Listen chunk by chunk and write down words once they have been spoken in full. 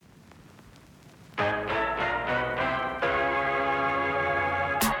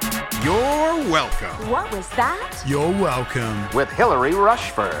welcome. What was that? You're welcome. With Hillary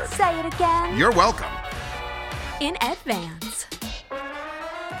Rushford. Say it again. You're welcome. In advance.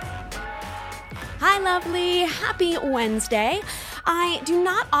 Hi, lovely. Happy Wednesday. I do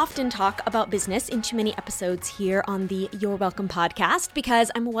not often talk about business in too many episodes here on the You're Welcome podcast because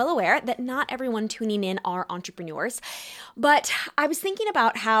I'm well aware that not everyone tuning in are entrepreneurs. But I was thinking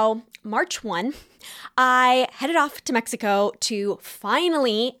about how March 1, I headed off to Mexico to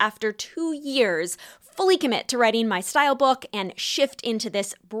finally, after 2 years, fully commit to writing my style book and shift into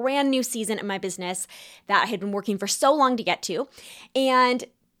this brand new season in my business that I had been working for so long to get to. And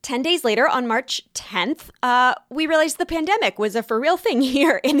 10 days later, on March 10th, we realized the pandemic was a for real thing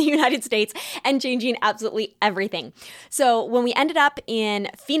here in the United States and changing absolutely everything. So when we ended up in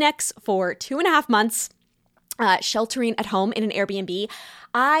Phoenix for 2.5 months, sheltering at home in an Airbnb,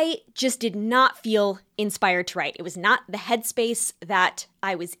 I just did not feel inspired to write. It was not the headspace that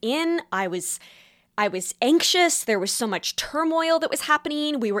I was in. I was anxious. There was so much turmoil that was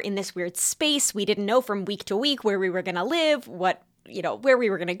happening. We were in this weird space. We didn't know from week to week where we were going to live, where we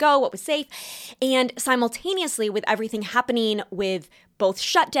were going to go, what was safe. And simultaneously with everything happening with both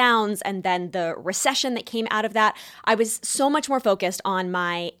shutdowns and then the recession that came out of that, I was so much more focused on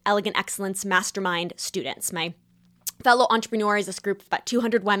my Elegant Excellence Mastermind students, my fellow entrepreneurs, this group of about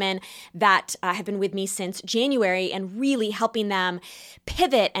 200 women that have been with me since January, and really helping them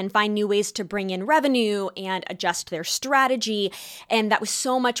pivot and find new ways to bring in revenue and adjust their strategy. And that was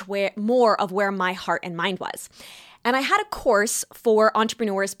so much more of where my heart and mind was. And I had a course for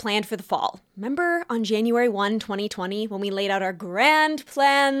entrepreneurs planned for the fall. Remember on January 1, 2020, when we laid out our grand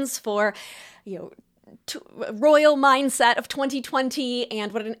plans for, royal mindset of 2020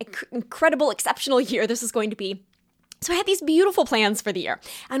 and what an incredible, exceptional year this is going to be. So I had these beautiful plans for the year.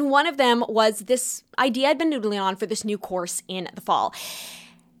 And one of them was this idea I'd been noodling on for this new course in the fall.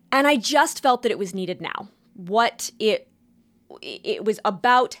 And I just felt that it was needed now. It was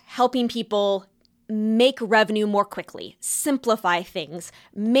about helping people make revenue more quickly, simplify things,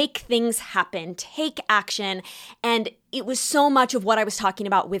 make things happen, take action. And it was so much of what I was talking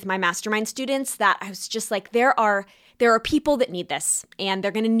about with my mastermind students that I was just like, there are people that need this, and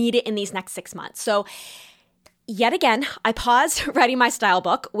they're going to need it in these next 6 months. So yet again, I paused writing my style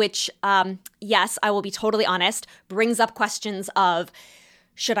book, which, yes, I will be totally honest, brings up questions of,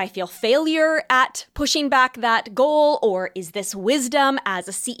 should I feel failure at pushing back that goal, or is this wisdom as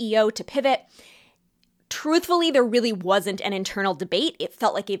a CEO to pivot? Truthfully, there really wasn't an internal debate. It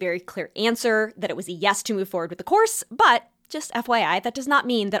felt like a very clear answer that it was a yes to move forward with the course, but just FYI, that does not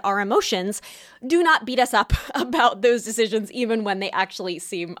mean that our emotions do not beat us up about those decisions, even when they actually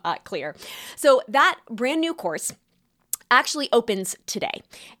seem clear. So that brand new course actually opens today.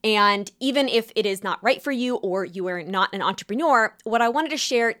 And even if it is not right for you or you are not an entrepreneur, what I wanted to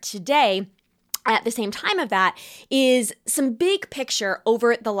share today at the same time of that is some big picture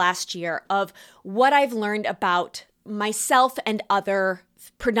over the last year of what I've learned about myself and other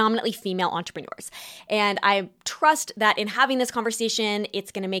predominantly female entrepreneurs. And I trust that in having this conversation,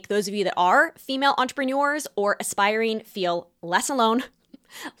 it's going to make those of you that are female entrepreneurs or aspiring feel less alone,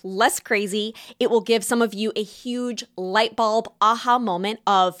 less crazy. It will give some of you a huge light bulb aha moment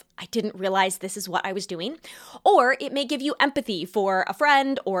of, I didn't realize this is what I was doing. Or it may give you empathy for a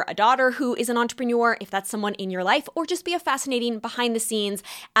friend or a daughter who is an entrepreneur, if that's someone in your life, or just be a fascinating behind the scenes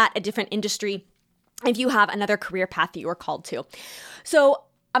at a different industry if you have another career path that you are called to. So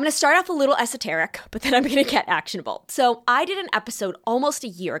I'm going to start off a little esoteric, but then I'm going to get actionable. So I did an episode almost a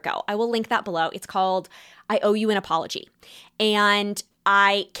year ago. I will link that below. It's called I Owe You an Apology. And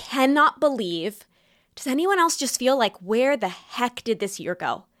I cannot believe, does anyone else just feel like, where the heck did this year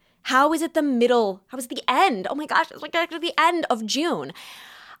go? How is it the middle? How is the end? Oh my gosh, it's like the end of June.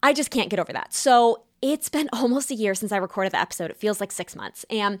 I just can't get over that. So it's been almost a year since I recorded the episode. It feels like 6 months.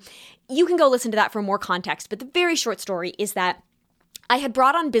 And you can go listen to that for more context. But the very short story is that I had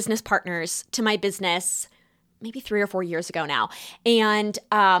brought on business partners to my business maybe 3 or 4 years ago now. And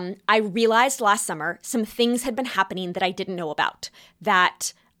I realized last summer some things had been happening that I didn't know about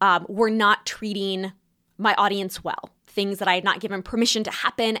that were not treating my audience well. Things that I had not given permission to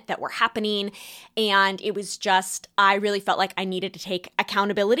happen that were happening. And it was just, I really felt like I needed to take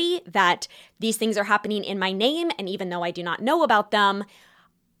accountability that these things are happening in my name. And even though I do not know about them,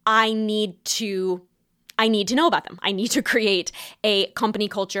 I need to know about them. I need to create a company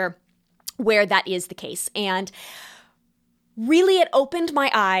culture where that is the case. And really it opened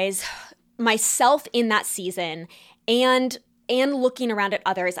my eyes, myself in that season, and looking around at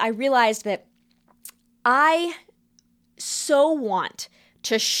others. I realized that I so want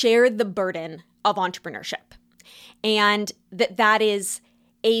to share the burden of entrepreneurship, and that is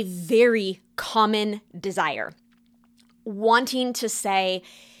a very common desire. Wanting to say,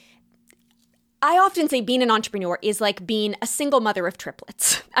 I often say being an entrepreneur is like being a single mother of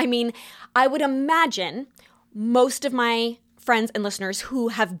triplets. I mean, I would imagine most of my friends and listeners who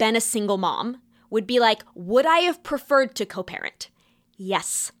have been a single mom would be like, would I have preferred to co-parent?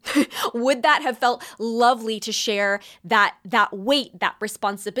 Yes. Would that have felt lovely to share that weight, that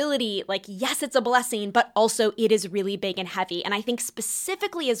responsibility? Like, yes, it's a blessing, but also it is really big and heavy. And I think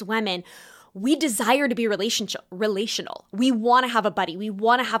specifically as women, we desire to be relational. We want to have a buddy. We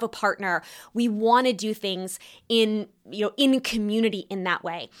want to have a partner. We want to do things in community in that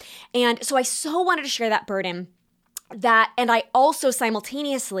way. And so I so wanted to share that burden and I also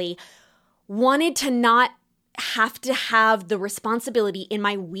simultaneously wanted to not have to have the responsibility in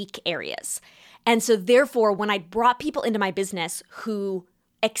my weak areas. And so therefore, when I brought people into my business who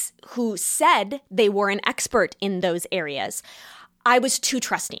said they were an expert in those areas, I was too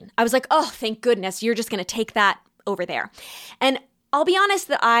trusting. I was like, oh, thank goodness, you're just going to take that over there. And I'll be honest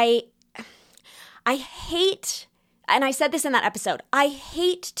that I hate, and I said this in that episode, I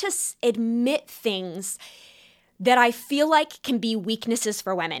hate to admit things that I feel like can be weaknesses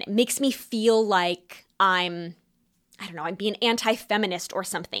for women. It makes me feel like I'm being anti-feminist or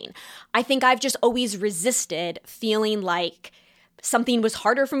something. I think I've just always resisted feeling like something was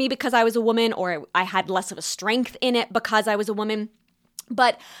harder for me because I was a woman, or I had less of a strength in it because I was a woman.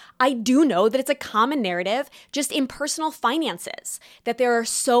 But I do know that it's a common narrative just in personal finances, that there are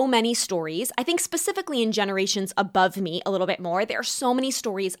so many stories. I think specifically in generations above me a little bit more, there are so many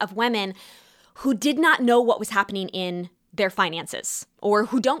stories of women who did not know what was happening in their finances, or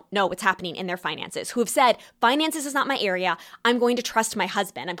who don't know what's happening in their finances, who have said, finances is not my area. I'm going to trust my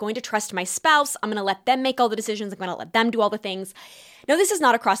husband. I'm going to trust my spouse. I'm going to let them make all the decisions. I'm going to let them do all the things. Now, this is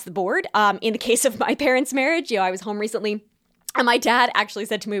not across the board. In the case of my parents' marriage, I was home recently, and my dad actually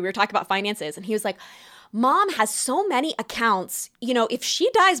said to me, we were talking about finances, and he was like, Mom has so many accounts. If she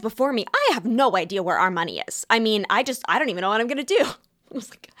dies before me, I have no idea where our money is. I mean, I don't even know what I'm going to do. I was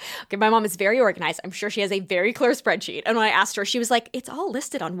like, okay, my mom is very organized. I'm sure she has a very clear spreadsheet. And when I asked her, she was like, it's all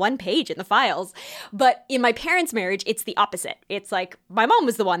listed on one page in the files. But in my parents' marriage, it's the opposite. It's like my mom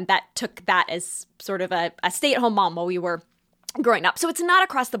was the one that took that as sort of a stay-at-home mom while we were growing up. So it's not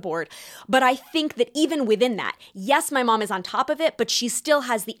across the board. But I think that even within that, yes, my mom is on top of it, but she still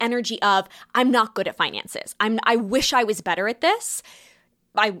has the energy of, I'm not good at finances. I wish I was better at this.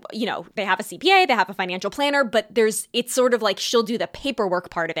 They have a CPA, they have a financial planner, but it's sort of like she'll do the paperwork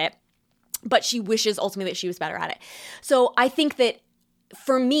part of it, but she wishes ultimately that she was better at it. So I think that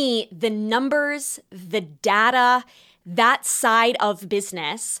for me, the numbers, the data, that side of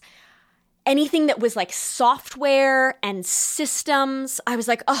business, anything that was like software and systems, I was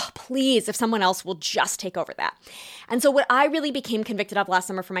like, oh, please, if someone else will just take over that. And so what I really became convicted of last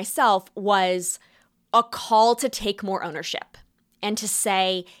summer for myself was a call to take more ownership. And to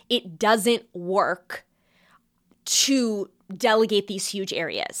say it doesn't work to delegate these huge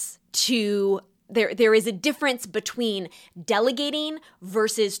areas. There is a difference between delegating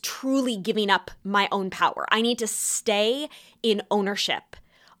versus truly giving up my own power. I need to stay in ownership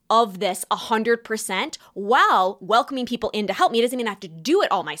of this 100% while welcoming people in to help me. It doesn't mean I have to do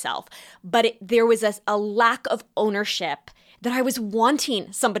it all myself, but there was a lack of ownership that I was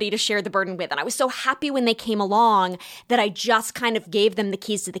wanting somebody to share the burden with. And I was so happy when they came along that I just kind of gave them the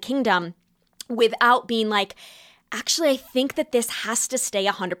keys to the kingdom without being like, actually, I think that this has to stay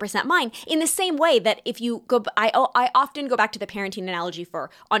 100% mine. In the same way that if you go, I often go back to the parenting analogy for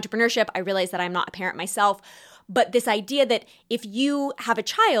entrepreneurship. I realize that I'm not a parent myself, but this idea that if you have a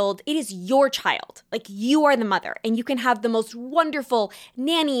child, it is your child. Like, you are the mother, and you can have the most wonderful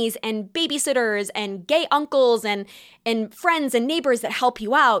nannies and babysitters and gay uncles and friends and neighbors that help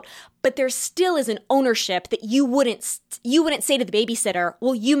you out. But there still is an ownership that you wouldn't say to the babysitter,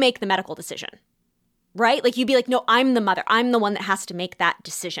 well, you make the medical decision. Right? Like, you'd be like, no, I'm the mother. I'm the one that has to make that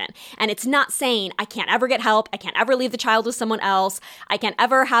decision. And it's not saying I can't ever get help. I can't ever leave the child with someone else. I can't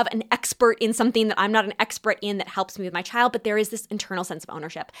ever have an expert in something that I'm not an expert in that helps me with my child. But there is this internal sense of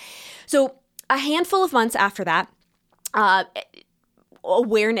ownership. So a handful of months after that,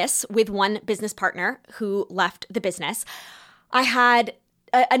 awareness with one business partner who left the business, I had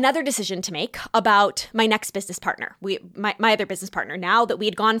another decision to make about my next business partner, my other business partner. Now that we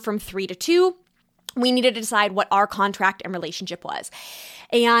had gone from 3 to 2, we needed to decide what our contract and relationship was.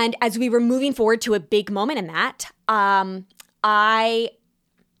 And as we were moving forward to a big moment in that,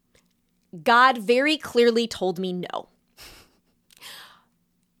 God very clearly told me no.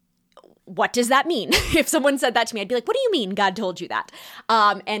 What does that mean? If someone said that to me, I'd be like, what do you mean God told you that?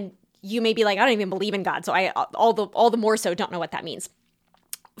 And you may be like, I don't even believe in God, so I all the more so don't know what that means.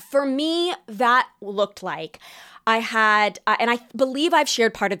 for me, that looked like I had, and I believe I've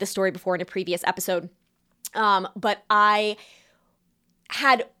shared part of the story before in a previous episode, but I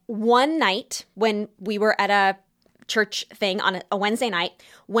had one night when we were at a church thing on a Wednesday night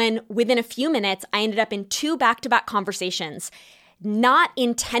when within a few minutes, I ended up in 2 back-to-back conversations, not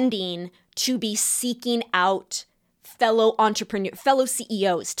intending to be seeking out fellow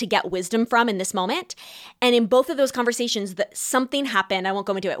CEOs to get wisdom from in this moment. And in both of those conversations, something happened, I won't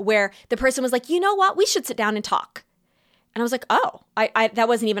go into it, where the person was like, you know what, we should sit down and talk. And I was like, oh, I that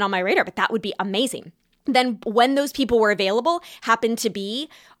wasn't even on my radar, but that would be amazing. Then when those people were available, happened to be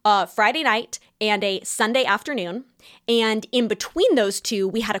a Friday night and a Sunday afternoon. And in between those two,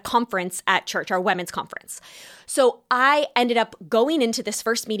 we had a conference at church, our women's conference. So I ended up going into this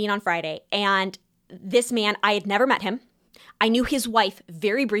first meeting on Friday, and this man, I had never met him. I knew his wife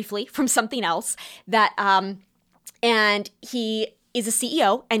very briefly from something else and he is a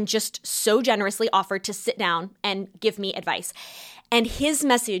CEO and just so generously offered to sit down and give me advice. And his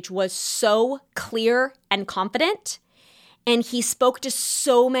message was so clear and confident. And he spoke to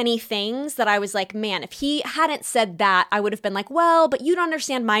so many things that I was like, man, if he hadn't said that, I would have been like, well, but you don't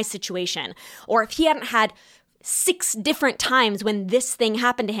understand my situation. Or if he hadn't had 6 different times when this thing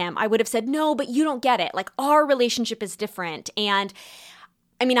happened to him, I would have said, no, but you don't get it. Like, our relationship is different. And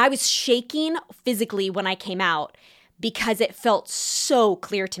I mean, I was shaking physically when I came out because it felt so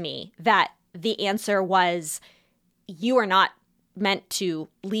clear to me that the answer was, you are not meant to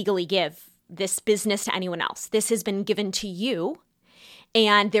legally give this business to anyone else. This has been given to you.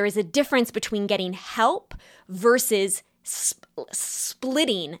 And there is a difference between getting help versus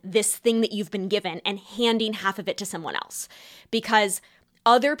splitting this thing that you've been given and handing half of it to someone else. Because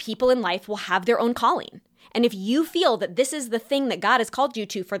other people in life will have their own calling. And if you feel that this is the thing that God has called you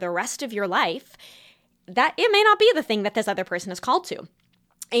to for the rest of your life, that it may not be the thing that this other person is called to.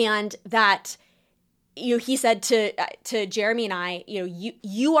 And that, he said to Jeremy and I,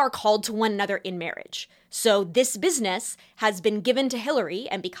 you are called to one another in marriage. So this business has been given to Hillary,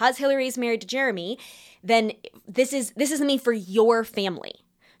 and because Hillary is married to Jeremy, then this is something for your family.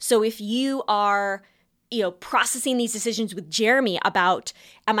 So if you are, processing these decisions with Jeremy about,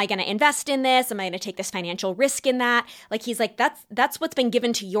 am I going to invest in this? Am I going to take this financial risk in that? Like, he's like, that's what's been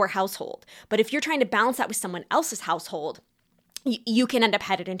given to your household. But if you're trying to balance that with someone else's household, you can end up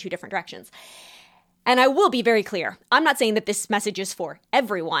headed in 2 different directions. And I will be very clear. I'm not saying that this message is for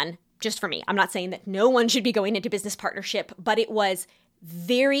everyone, just for me. I'm not saying that no one should be going into business partnership, but it was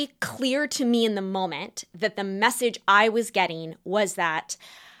very clear to me in the moment that the message I was getting was that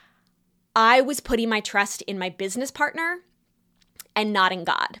I was putting my trust in my business partner and not in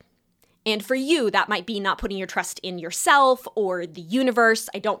God. And for you, that might be not putting your trust in yourself or the universe.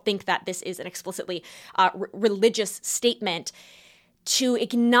 I don't think that this is an explicitly religious statement to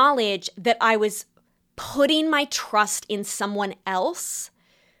acknowledge that I was putting my trust in someone else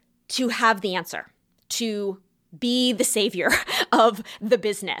to have the answer, to be the savior of the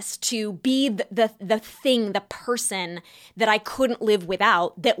business, to be the thing, the person that I couldn't live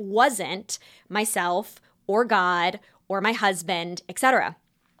without, that wasn't myself or God or my husband, etc.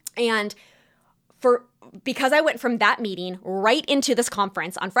 And because I went from that meeting right into this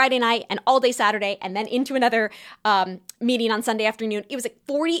conference on Friday night and all day Saturday and then into another meeting on Sunday afternoon, it was like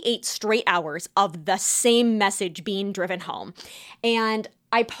 48 straight hours of the same message being driven home. And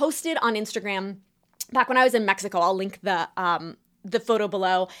I posted on Instagram back when I was in Mexico. I'll link the photo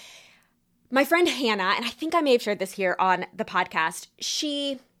below. My friend Hannah, and I think I may have shared this here on the podcast,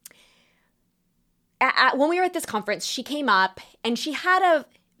 when we were at this conference, she came up and she had a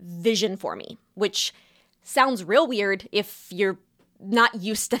vision for me, which sounds real weird if you're not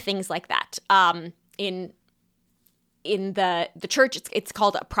used to things like that. In the church, it's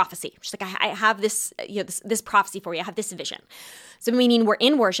called a prophecy. She's like, I have this, this prophecy for you. I have this vision. So meaning we're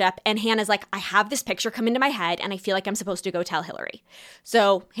in worship and Hannah's like, I have this picture come into my head and I feel like I'm supposed to go tell Hillary.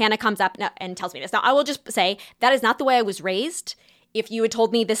 So Hannah comes up and tells me this. Now, I will just say that is not the way I was raised. If you had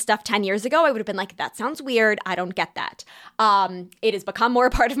told me this stuff 10 years ago, I would have been like, that sounds weird. I don't get that. It has become more a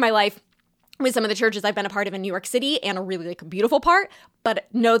part of my life with some of the churches I've been a part of in New York City, and a really beautiful part. But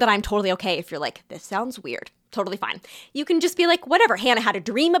know that I'm totally okay if you're like, this sounds weird. Totally fine. You can just be like, whatever. Hannah had a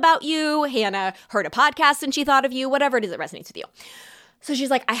dream about you. Hannah heard a podcast and she thought of you. Whatever it is that resonates with you. So she's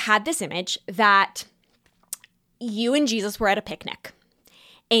like, I had this image that you and Jesus were at a picnic.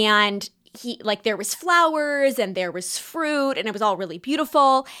 And there was flowers and there was fruit and it was all really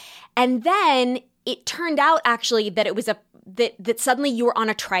beautiful. And then it turned out actually that it was that suddenly you were on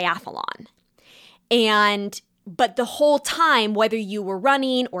a triathlon. But the whole time, whether you were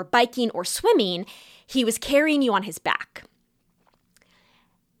running or biking or swimming, he was carrying you on his back.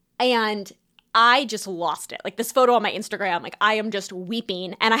 And I just lost it. Like this photo on my Instagram, like I am just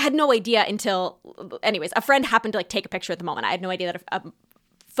weeping. And I had no idea until, anyways, a friend happened to like take a picture at the moment. I had no idea that a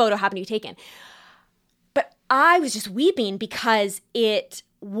photo happened to be taken. But I was just weeping because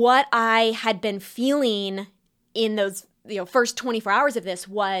what I had been feeling in those, first 24 hours of this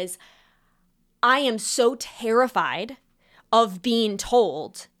was, I am so terrified of being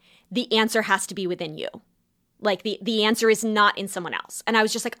told the answer has to be within you. Like the answer is not in someone else. And I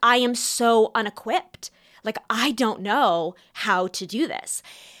was just like, I am so unequipped. Like, I don't know how to do this.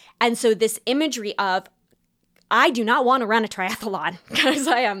 And so this imagery of, I do not want to run a triathlon because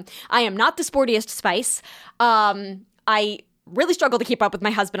I am not the sportiest spice. I really struggle to keep up with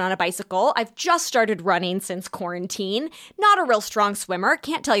my husband on a bicycle. I've just started running since quarantine. Not a real strong swimmer.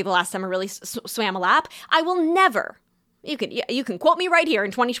 Can't tell you the last time I really swam a lap. I will never, you can quote me right here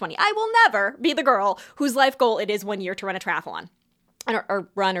in 2020, I will never be the girl whose life goal it is 1 year to run a triathlon. Or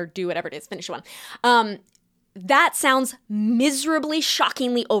run or do whatever it is, finish one. That sounds miserably,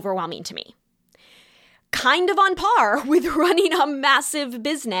 shockingly overwhelming to me. Kind of on par with running a massive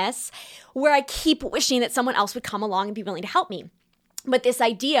business where I keep wishing that someone else would come along and be willing to help me. But this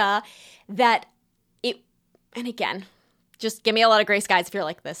idea that and again, just give me a lot of grace, guys, if you're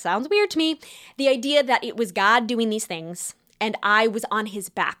like, this sounds weird to me. The idea that it was God doing these things and I was on his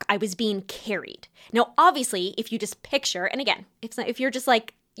back. I was being carried. Now, obviously, if you just picture, and again, if you're just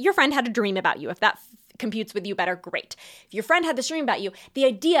like, your friend had a dream about you, if that computes with you better, great. If your friend had this dream about you, the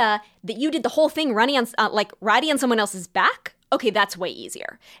idea that you did the whole thing riding on someone else's back, okay, that's way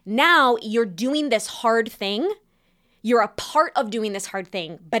easier. Now you're doing this hard thing. You're a part of doing this hard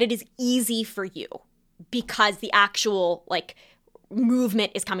thing, but it is easy for you because the actual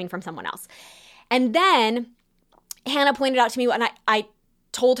movement is coming from someone else. And then Hannah pointed out to me, and I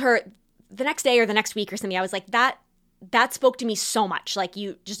told her the next day or the next week or something, I was like, that spoke to me so much. Like,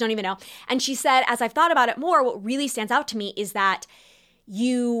 you just don't even know. And she said, as I've thought about it more, what really stands out to me is that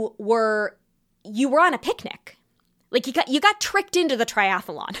you were on a picnic. Like, you got tricked into the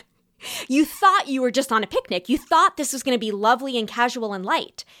triathlon. You thought you were just on a picnic. You thought this was going to be lovely and casual and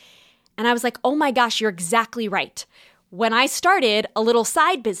light. And I was like, oh my gosh, you're exactly right. When I started a little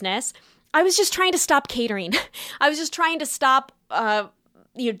side business, I was just trying to stop catering. I was just trying to stop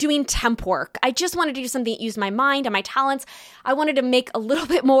doing temp work. I just wanted to do something that used my mind and my talents. I wanted to make a little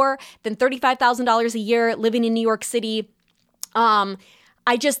bit more than $35,000 a year living in New York City.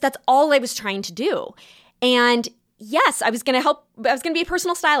 That's all I was trying to do. And yes, I was going to be a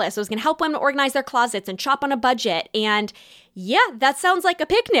personal stylist. I was going to help women organize their closets and shop on a budget. And yeah, that sounds like a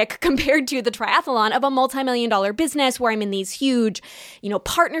picnic compared to the triathlon of a multi-million-dollar business where I'm in these huge,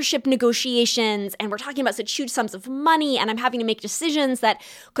 partnership negotiations, and we're talking about such huge sums of money, and I'm having to make decisions that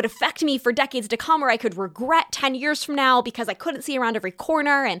could affect me for decades to come, or I could regret 10 years from now because I couldn't see around every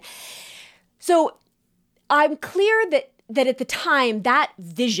corner. And so I'm clear that at the time, that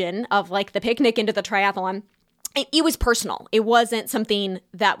vision of the picnic into the triathlon, it was personal. It wasn't something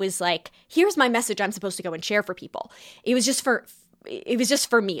that was like, here's my message I'm supposed to go and share for people. It was just for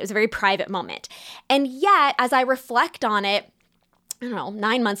me. It was a very private moment. And yet, as I reflect on it,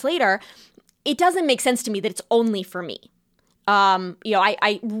 9 months later, it doesn't make sense to me that it's only for me.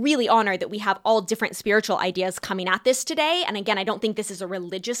 I really honor that we have all different spiritual ideas coming at this today. And again, I don't think this is a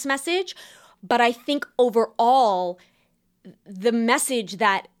religious message, but I think overall, the message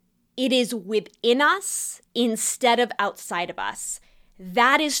that it is within us instead of outside of us.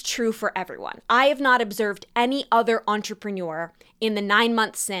 That is true for everyone. I have not observed any other entrepreneur in the 9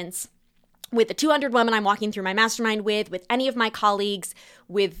 months since, with the 200 women I'm walking through my mastermind with any of my colleagues,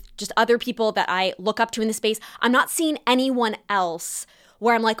 with just other people that I look up to in the space. I'm not seeing anyone else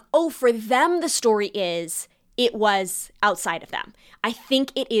where I'm like, oh, for them the story is it was outside of them. I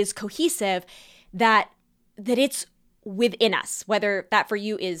think it is cohesive, that it's within us, whether that for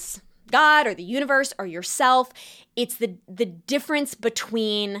you is God or the universe or yourself. It's the difference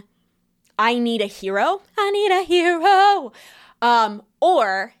between I need a hero,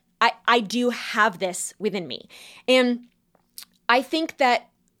 or I do have this within me. And I think that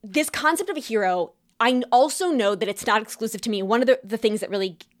this concept of a hero, I also know that it's not exclusive to me. One of the things that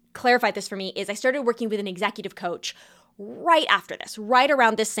really clarified this for me is I started working with an executive coach right after this, right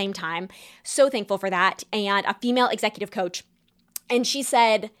around this same time. So thankful for that. And a female executive coach. And she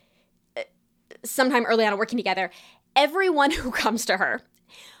said, sometime early on working together, everyone who comes to her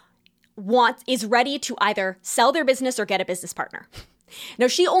is ready to either sell their business or get a business partner. Now,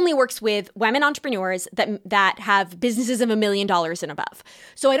 she only works with women entrepreneurs that have businesses of $1 million and above.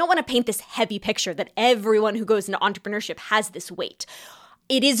 So I don't want to paint this heavy picture that everyone who goes into entrepreneurship has this weight.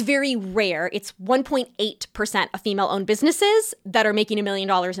 it is very rare. It's 1.8% of female-owned businesses that are making $1 million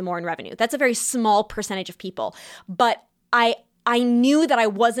and more in revenue. That's a very small percentage of people. But I knew that I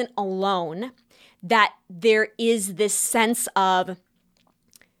wasn't alone, that there is this sense of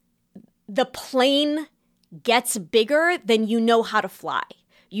the plane gets bigger than you know how to fly.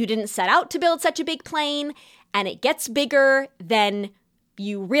 You didn't set out to build such a big plane, and it gets bigger than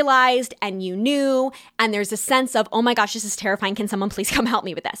you realized and you knew, and there's a sense of, oh my gosh, this is terrifying. Can someone please come help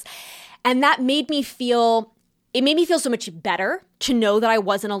me with this? And that made me feel so much better to know that I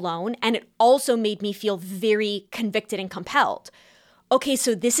wasn't alone. And it also made me feel very convicted and compelled. Okay,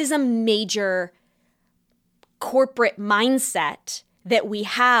 so this is a major corporate mindset that we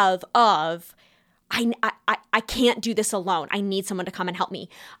have of, I can't do this alone. I need someone to come and help me.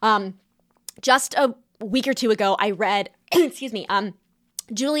 Just a week or two ago, I read,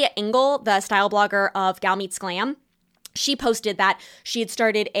 Julia Engel, the style blogger of Gal Meets Glam. She posted that she had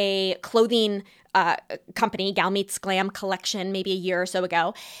started a clothing company, Gal Meets Glam Collection, maybe a year or so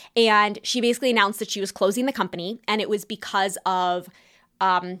ago. And she basically announced that she was closing the company. And it was because of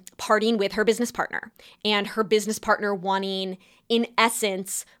parting with her business partner. And her business partner wanting, in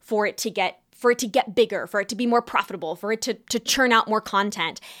essence, for it to get bigger, for it to be more profitable, for it to churn out more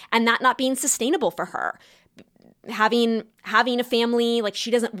content, and that not being sustainable for her. Having a family, like she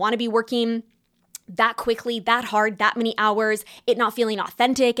doesn't want to be working that quickly, that hard, that many hours, it not feeling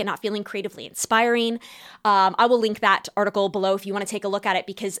authentic and not feeling creatively inspiring. I will link that article below if you want to take a look at it,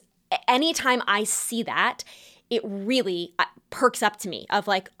 because anytime I see that, it really perks up to me of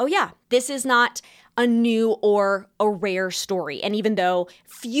like, oh yeah, this is not a new or a rare story. And even though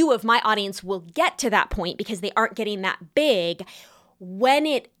few of my audience will get to that point because they aren't getting that big, we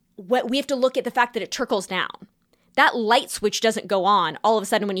have to look at the fact that it trickles down. That light switch doesn't go on all of a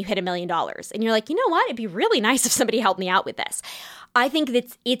sudden when you hit $1 million. And you're like, you know what? It'd be really nice if somebody helped me out with this. I think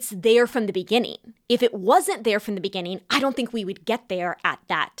that it's there from the beginning. If it wasn't there from the beginning, I don't think we would get there at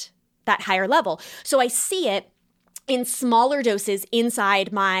that higher level. So I see it in smaller doses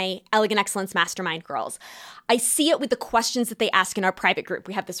inside my Elegant Excellence Mastermind girls. I see it with the questions that they ask in our private group.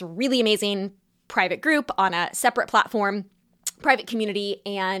 We have this really amazing private group on a separate platform, private community,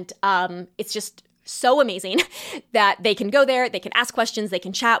 and it's just so amazing that they can go there, they can ask questions, they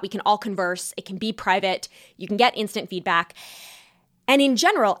can chat, we can all converse, it can be private, you can get instant feedback. And in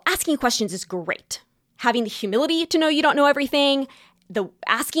general, asking questions is great. Having the humility to know you don't know everything, the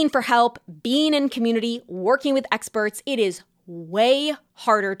asking for help, being in community, working with experts, it is way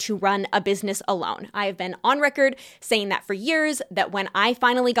harder to run a business alone. I have been on record saying that for years, that when I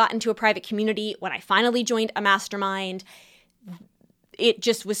finally got into a private community, when I finally joined a mastermind, it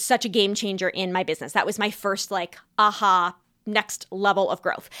just was such a game changer in my business. That was my first aha, next level of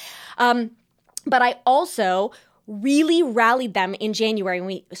growth. But I also really rallied them in January when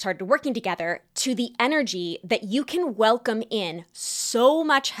we started working together to the energy that you can welcome in so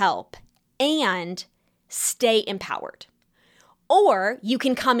much help and stay empowered. Or you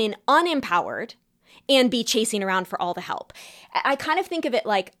can come in unempowered and be chasing around for all the help. I kind of think of it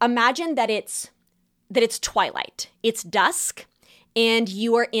like, imagine that it's twilight. It's dusk and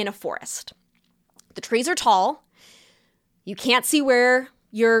you are in a forest. The trees are tall. You can't see where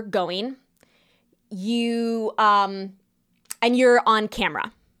you're going. And you're on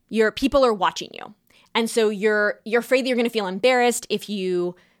camera. People are watching you. And so you're afraid that you're going to feel embarrassed if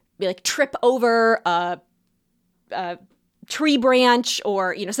you trip over a tree branch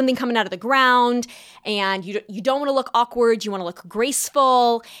or something coming out of the ground, and you don't want to look awkward. You want to look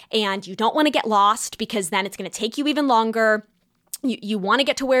graceful, and you don't want to get lost because then it's going to take you even longer. You want to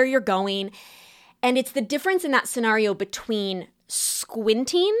get to where you're going. And it's the difference in that scenario between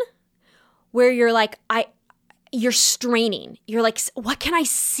squinting, where you're like, you're straining. You're like, what can I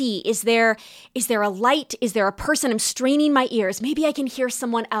see? Is there a light? Is there a person? I'm straining my ears. Maybe I can hear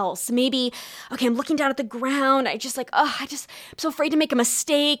someone else. Maybe, okay, I'm looking down at the ground. I'm so afraid to make a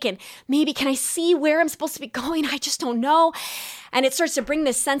mistake. And maybe can I see where I'm supposed to be going? I just don't know. And it starts to bring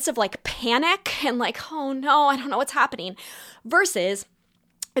this sense of panic and oh no, I don't know what's happening. Versus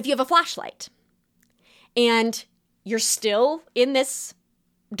if you have a flashlight and you're still in this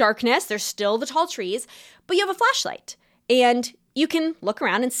darkness, there's still the tall trees, but you have a flashlight and you can look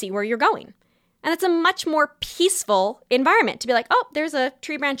around and see where you're going. And it's a much more peaceful environment to be like, oh, there's a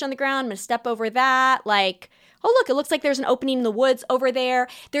tree branch on the ground. I'm going to step over that. Oh, look, it looks like there's an opening in the woods over there.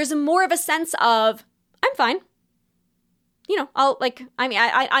 There's more of a sense of, I'm fine.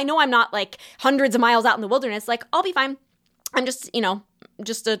 I know I'm not hundreds of miles out in the wilderness. I'll be fine. I'm just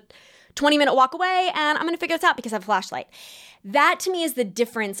a 20-minute walk away and I'm going to figure this out because I have a flashlight. That to me is the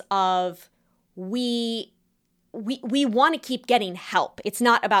difference of we we want to keep getting help. It's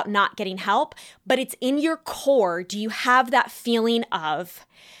not about not getting help, but it's in your core. Do you have that feeling of,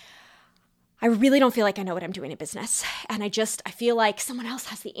 I really don't feel like I know what I'm doing in business. And I feel like someone else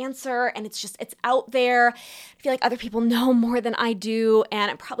has the answer and it's out there. I feel like other people know more than I do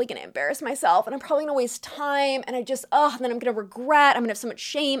and I'm probably going to embarrass myself and I'm probably going to waste time and and then I'm going to regret. I'm going to have so much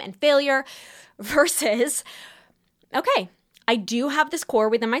shame and failure versus, okay, I do have this core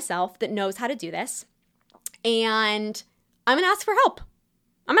within myself that knows how to do this and I'm going to ask for help.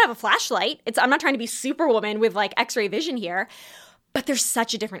 I'm going to have a flashlight. I'm not trying to be Superwoman with like X-ray vision here. But there's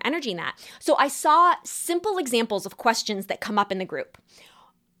such a different energy in that. So I saw simple examples of questions that come up in the group.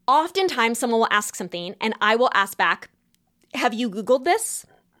 Oftentimes someone will ask something and I will ask back, have you Googled this?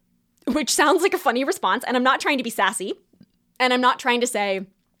 Which sounds like a funny response. And I'm not trying to be sassy. And I'm not trying to say,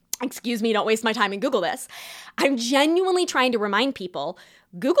 excuse me, don't waste my time and Google this. I'm genuinely trying to remind people,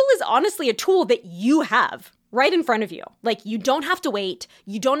 Google is honestly a tool that you have right in front of you. Like you don't have to wait.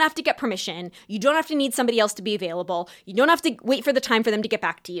 You don't have to get permission. You don't have to need somebody else to be available. You don't have to wait for the time for them to get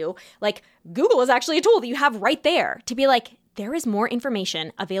back to you. Like Google is actually a tool that you have right there to be like, there is more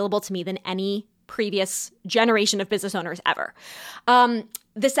information available to me than any previous generation of business owners ever.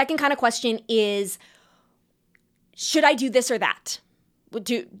 The second kind of question is, should I do this or that?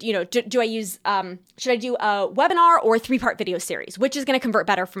 Should I do a webinar or a 3-part video series? Which is going to convert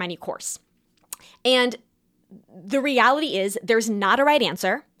better for my new course? And the reality is there's not a right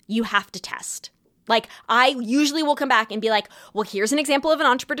answer. You have to test. Like I usually will come back and be like, well, here's an example of an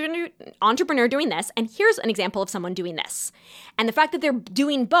entrepreneur doing this. And here's an example of someone doing this. And the fact that they're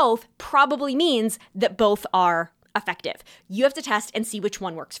doing both probably means that both are effective. You have to test and see which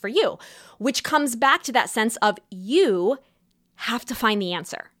one works for you, which comes back to that sense of you have to find the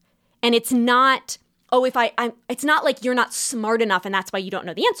answer. And it's not, it's not like you're not smart enough and that's why you don't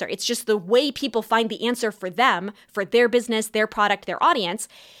know the answer. It's just the way people find the answer for them, for their business, their product, their audience,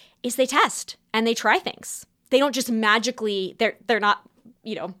 is they test and they try things. They don't just magically, they're not,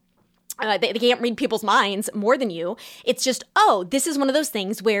 they can't read people's minds more than you. It's just, this is one of those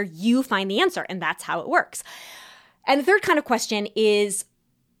things where you find the answer and that's how it works. And the third kind of question is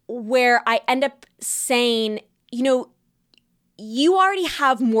where I end up saying, you already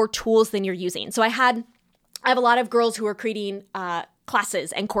have more tools than you're using. So I have a lot of girls who are creating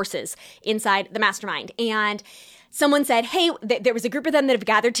classes and courses inside the mastermind. And someone said, hey, there was a group of them that have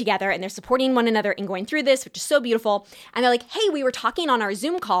gathered together and they're supporting one another and going through this, which is so beautiful. And they're like, hey, we were talking on our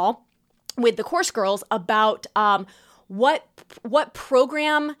Zoom call with the course girls about what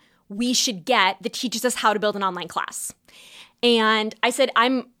program we should get that teaches us how to build an online class. And I said,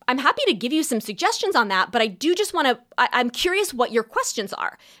 I'm happy to give you some suggestions on that, but I do just want to, I'm curious what your questions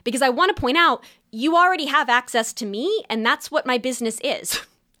are, because I want to point out you already have access to me and that's what my business is.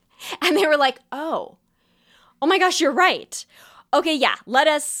 And they were like, oh my gosh, you're right. Okay, yeah, let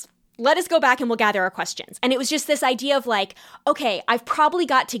us go back and we'll gather our questions. And it was just this idea of like, okay, I've probably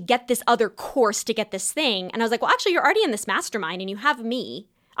got to get this other course to get this thing. And I was like, well, actually, you're already in this mastermind and you have me.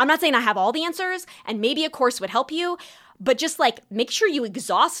 I'm not saying I have all the answers and maybe a course would help you, but just like make sure you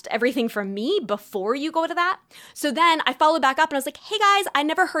exhaust everything from me before you go to that. So then I followed back up and I was like, hey guys, I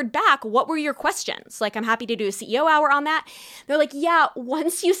never heard back. What were your questions? Like, I'm happy to do a CEO hour on that. They're like, yeah,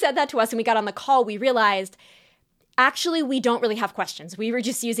 once you said that to us and we got on the call, we realized actually we don't really have questions. We were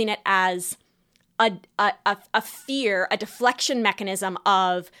just using it as a fear, a deflection mechanism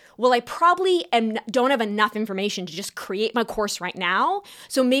of, well, I probably don't have enough information to just create my course right now.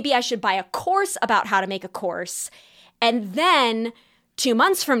 So maybe I should buy a course about how to make a course. And then 2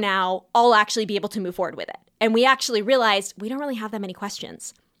 months from now, I'll actually be able to move forward with it. And we actually realized we don't really have that many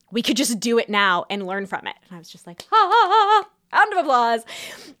questions. We could just do it now and learn from it. And I was just like, round of applause.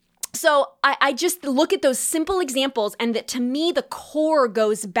 So I just look at those simple examples and that to me, the core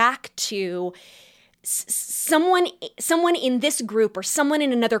goes back to someone in this group or someone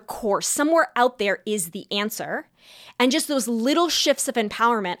in another course, somewhere out there is the answer. And just those little shifts of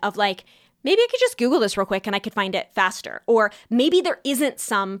empowerment of like, maybe I could just Google this real quick and I could find it faster. Or maybe there isn't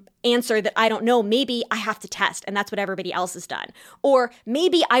some answer that I don't know. Maybe I have to test and that's what everybody else has done. Or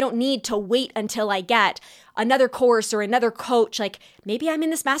maybe I don't need to wait until I get another course or another coach. Like maybe I'm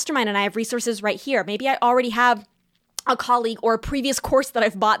in this mastermind and I have resources right here. Maybe I already have a colleague or a previous course that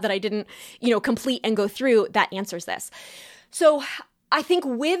I've bought that I didn't, complete and go through that answers this. So I think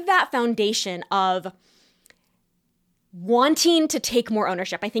with that foundation of wanting to take more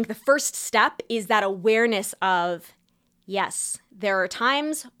ownership, I think the first step is that awareness of, yes, there are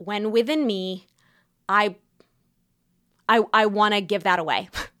times when within me, I want to give that away.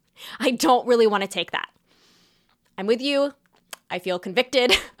 I don't really want to take that. I'm with you. I feel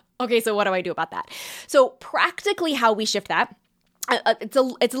convicted Okay, so what do I do about that? So practically how we shift that,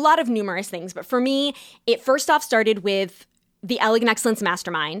 it's a lot of numerous things, but for me, it first off started with the Elegant Excellence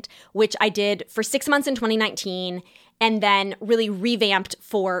Mastermind, which I did for 6 months in 2019 and then really revamped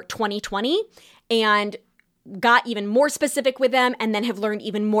for 2020 and got even more specific with them and then have learned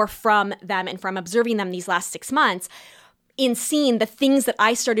even more from them and from observing them these last 6 months in seeing the things that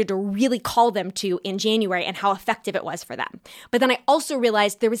I started to really call them to in January and how effective it was for them. But then I also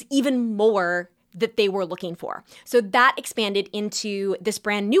realized there was even more that they were looking for. So that expanded into this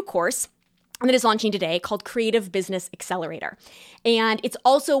brand new course that is launching today called Creative Business Accelerator. And it's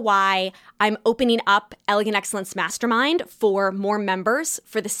also why I'm opening up Elegant Excellence Mastermind for more members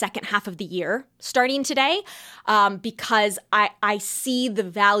for the second half of the year, starting today, because I see the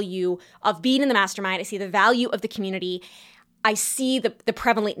value of being in the mastermind. I see the value of the community. I see the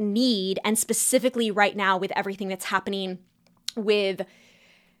prevalent need, and specifically right now with everything that's happening with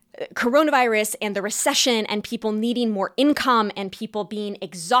coronavirus and the recession and people needing more income and people being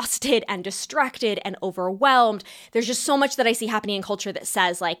exhausted and distracted and overwhelmed. There's just so much that I see happening in culture that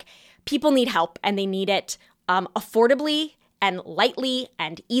says like people need help and they need it affordably and lightly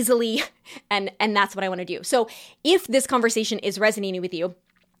and easily. And that's what I want to do. So if this conversation is resonating with you,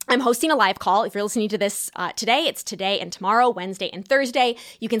 I'm hosting a live call. If you're listening to this today, it's today and tomorrow, Wednesday and Thursday.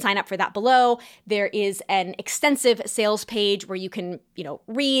 You can sign up for that below. There is an extensive sales page where you can,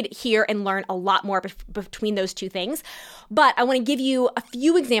 read, hear, and learn a lot more between those two things. But I want to give you a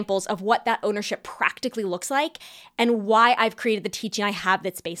few examples of what that ownership practically looks like and why I've created the teaching I have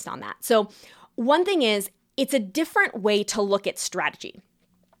that's based on that. So one thing is, it's a different way to look at strategy.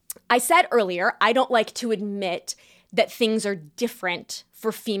 I said earlier, I don't like to admit that things are different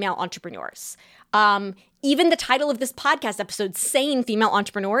for female entrepreneurs. Even the title of this podcast episode, saying female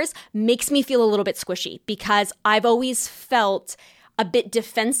entrepreneurs, makes me feel a little bit squishy because I've always felt a bit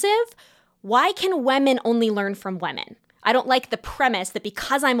defensive. Why can women only learn from women? I don't like the premise that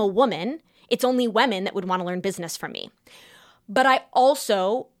because I'm a woman, it's only women that would want to learn business from me. But I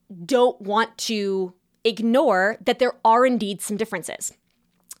also don't want to ignore that there are indeed some differences.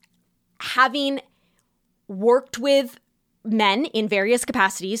 Having worked with men in various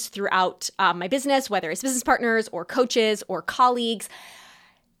capacities throughout my business, whether it's business partners or coaches or colleagues,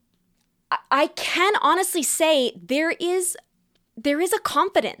 I can honestly say there is a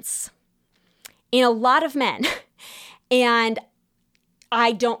confidence in a lot of men. And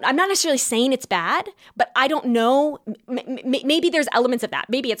I'm not necessarily saying it's bad, but I don't know. Maybe there's elements of that.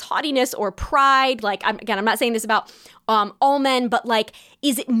 Maybe it's haughtiness or pride. Like, I'm not saying this about all men, but like,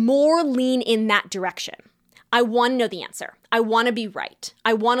 is it more lean in that direction? I want to know the answer. I want to be right.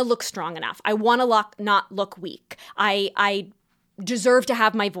 I want to look strong enough. I want to not look weak. I deserve to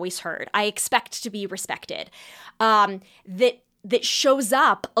have my voice heard. I expect to be respected. That shows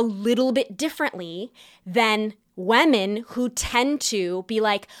up a little bit differently than women who tend to be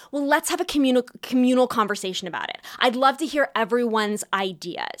like, well, let's have a communal conversation about it. I'd love to hear everyone's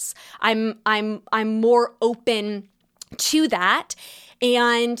ideas. I'm more open to that.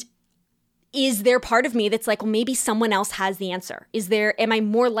 And is there part of me that's like, well, maybe someone else has the answer? Am I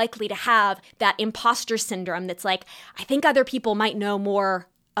more likely to have that imposter syndrome that's like, I think other people might know more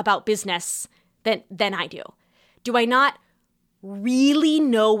about business than I do? Do I not really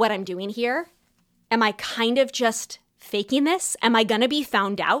know what I'm doing here? Am I kind of just faking this? Am I going to be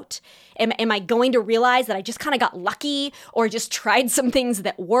found out? Am I going to realize that I just kind of got lucky or just tried some things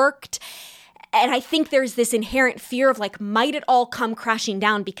that worked? And I think there's this inherent fear of like, might it all come crashing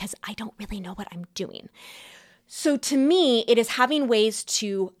down because I don't really know what I'm doing? So to me, it is having ways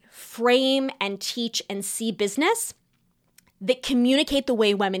to frame and teach and see business that communicate the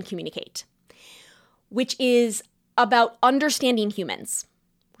way women communicate, which is about understanding humans,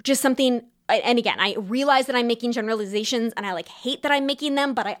 which is something, and again, I realize that I'm making generalizations and I like hate that I'm making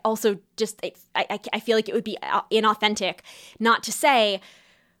them, but I also just, I feel like it would be inauthentic not to say,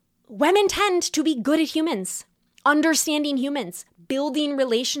 women tend to be good at humans, understanding humans, building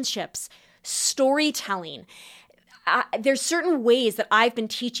relationships, storytelling. There's certain ways that I've been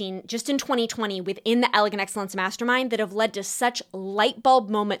teaching just in 2020 within the Elegant Excellence Mastermind that have led to such light bulb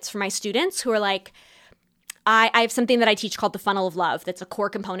moments for my students who are like, I have something that I teach called the Funnel of Love that's a core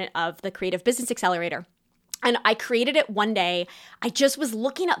component of the Creative Business Accelerator. And I created it one day. I just was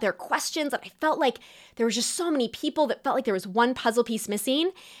looking at their questions and I felt like there was just so many people that felt like there was one puzzle piece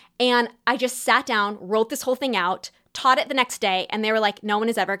missing. And I just sat down, wrote this whole thing out, taught it the next day, and they were like, no one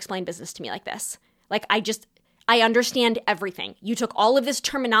has ever explained business to me like this. Like, I understand everything. You took all of this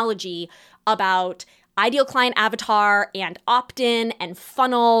terminology about ideal client avatar and opt-in and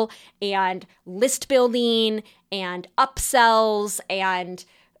funnel and list building and upsells and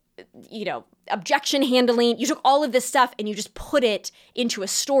objection handling. You took all of this stuff and you just put it into a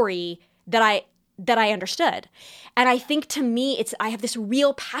story that I understood. And I think to me, I have this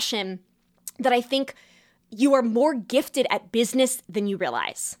real passion that I think you are more gifted at business than you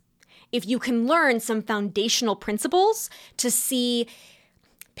realize. If you can learn some foundational principles to see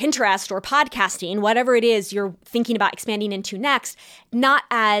Pinterest or podcasting, whatever it is you're thinking about expanding into next, not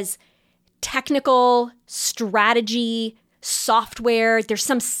as technical strategy, software, there's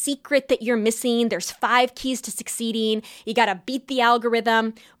some secret that you're missing, there's 5 keys to succeeding, you got to beat the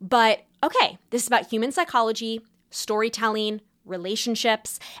algorithm, but okay, this is about human psychology, storytelling,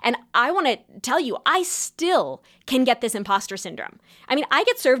 relationships. And I want to tell you, I still can get this imposter syndrome. I mean, I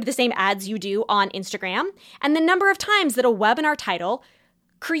get served the same ads you do on Instagram, and the number of times that a webinar title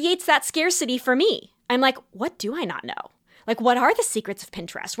creates that scarcity for me. I'm like, what do I not know? Like, what are the secrets of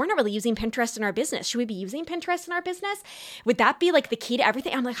Pinterest? We're not really using Pinterest in our business. Should we be using Pinterest in our business? Would that be like the key to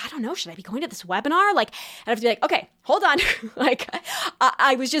everything? I'm like, I don't know. Should I be going to this webinar? Like, I have to be like, okay, hold on. Like,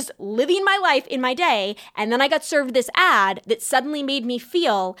 I was just living my life in my day. And then I got served this ad that suddenly made me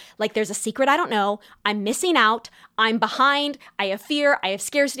feel like there's a secret I don't know. I'm missing out. I'm behind. I have fear. I have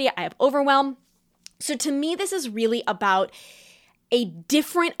scarcity. I have overwhelm. So to me, this is really about a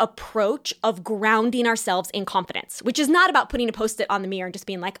different approach of grounding ourselves in confidence, which is not about putting a Post-it on the mirror and just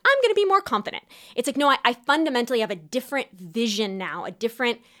being like, I'm going to be more confident. It's like, no, I fundamentally have a different vision now, a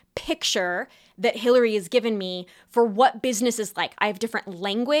different picture that Hillary has given me for what business is like. I have different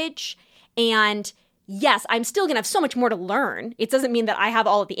language, and yes, I'm still going to have so much more to learn. It doesn't mean that I have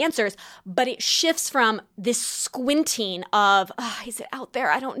all of the answers, but it shifts from this squinting of, is it out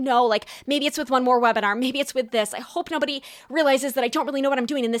there? I don't know. Like, maybe it's with one more webinar. Maybe it's with this. I hope nobody realizes that I don't really know what I'm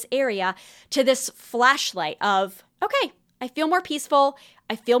doing in this area, to this flashlight of, okay, I feel more peaceful.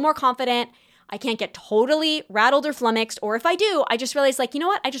 I feel more confident. I can't get totally rattled or flummoxed. Or if I do, I just realize, like, you know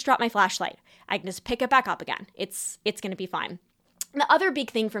what? I just dropped my flashlight. I can just pick it back up again. It's going to be fine. And the other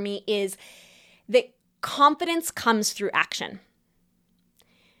big thing for me is that confidence comes through action.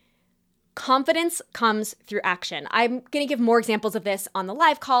 Confidence comes through action. I'm going to give more examples of this on the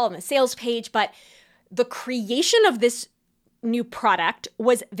live call, on the sales page, but the creation of this new product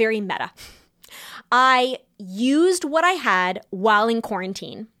was very meta. I used what I had while in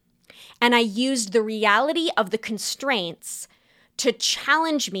quarantine, and I used the reality of the constraints to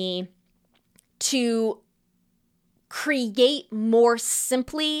challenge me to create more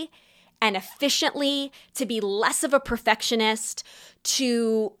simply and efficiently, to be less of a perfectionist,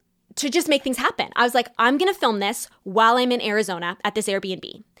 to just make things happen. I was like, I'm going to film this while I'm in Arizona at this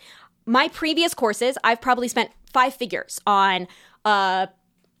Airbnb. My previous courses, I've probably spent 5 figures on a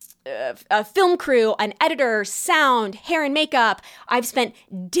film crew, an editor, sound, hair and makeup. I've spent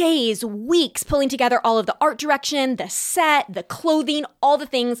days, weeks pulling together all of the art direction, the set, the clothing, all the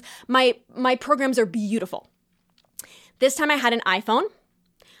things. My programs are beautiful. This time I had an iPhone.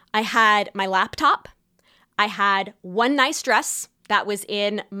 I had my laptop. I had one nice dress that was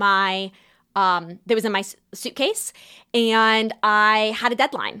in my suitcase, and I had a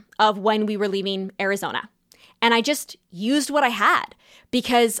deadline of when we were leaving Arizona. And I just used what I had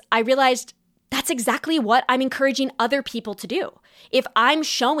because I realized that's exactly what I'm encouraging other people to do. If I'm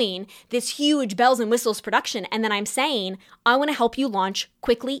showing this huge bells and whistles production and then I'm saying, I want to help you launch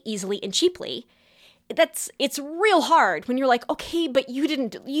quickly, easily, and cheaply, it's real hard when you're like, okay, but you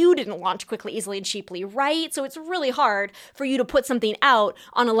didn't launch quickly, easily, and cheaply, right? So it's really hard for you to put something out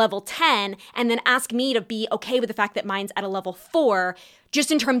on a level 10 and then ask me to be okay with the fact that mine's at a level 4, just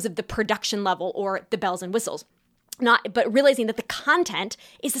in terms of the production level or the bells and whistles. But realizing that the content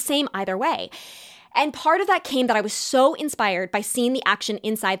is the same either way. And part of that came that I was so inspired by seeing the action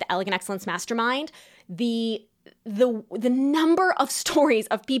inside the Elegant Excellence Mastermind, the number of stories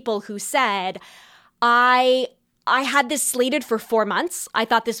of people who said, I had this slated for 4 months. I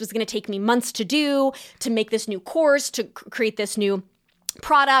thought this was going to take me months to do, to make this new course, to create this new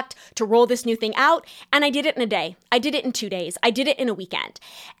product, to roll this new thing out. And I did it in a day. I did it in 2 days. I did it in a weekend.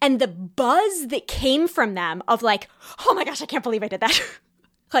 And the buzz that came from them of like, oh my gosh, I can't believe I did that.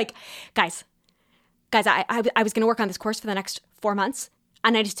 Like, guys, I was going to work on this course for the next 4 months,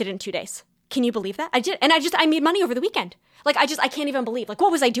 and I just did it in 2 days. Can you believe that? I did. And I made money over the weekend. Like, I can't even believe, like,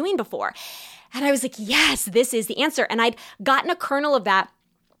 what was I doing before? And I was like, yes, this is the answer. And I'd gotten a kernel of that.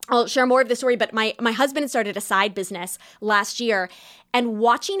 I'll share more of the story, but my husband started a side business last year, and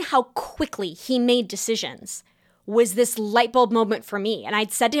watching how quickly he made decisions was this light bulb moment for me. And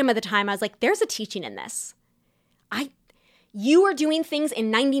I'd said to him at the time, I was like, there's a teaching in this. You are doing things in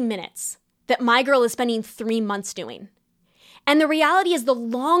 90 minutes that my girl is spending 3 months doing. And the reality is the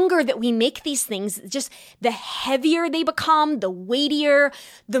longer that we make these things, just the heavier they become, the weightier,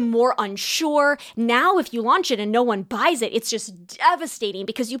 the more unsure. Now, if you launch it and no one buys it, it's just devastating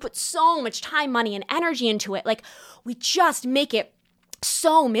because you put so much time, money, and energy into it. Like, we just make it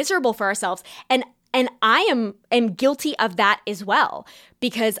so miserable for ourselves. And I am guilty of that as well,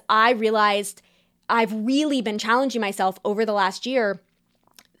 because I realized I've really been challenging myself over the last year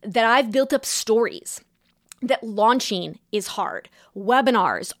that I've built up stories that launching is hard.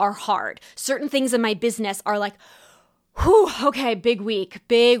 Webinars are hard. Certain things in my business are like, whew, okay, big week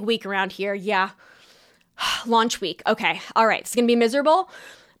around here. Yeah. Launch week. Okay. All right. It's going to be miserable,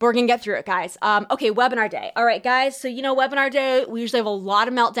 but we're going to get through it, guys. Okay. Webinar day. All right, guys. So, webinar day, we usually have a lot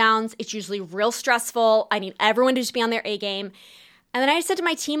of meltdowns. It's usually real stressful. I need everyone to just be on their A game. And then I said to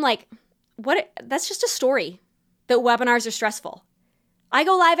my team, like, that's just a story that webinars are stressful. I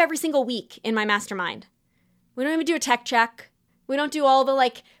go live every single week in my mastermind. We don't even do a tech check. We don't do all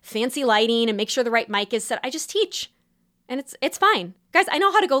the fancy lighting and make sure the right mic is set. I just teach. And it's fine. Guys, I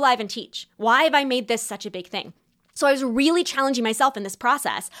know how to go live and teach. Why have I made this such a big thing? So I was really challenging myself in this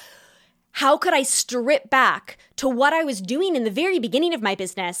process. How could I strip back to what I was doing in the very beginning of my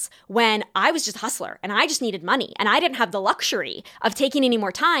business when I was just a hustler and I just needed money and I didn't have the luxury of taking any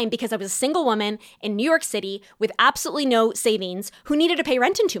more time because I was a single woman in New York City with absolutely no savings who needed to pay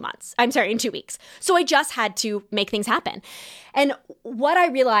rent in 2 weeks. So I just had to make things happen. And what I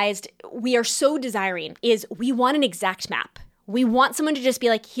realized we are so desiring is we want an exact map. We want someone to just be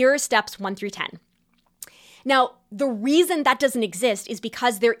like, here are steps 1 through 10. Now, the reason that doesn't exist is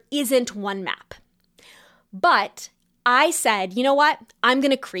because there isn't one map. But I said, you know what? I'm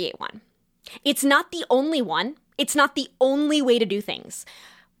going to create one. It's not the only one. It's not the only way to do things.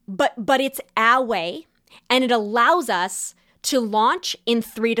 But it's our way, and it allows us to launch in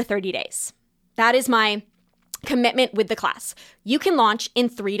 3 to 30 days. That is my commitment with the class. You can launch in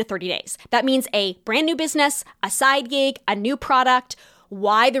 3 to 30 days. That means a brand new business, a side gig, a new product.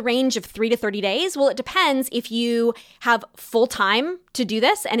 Why the range of 3 to 30 days? Well, it depends if you have full time to do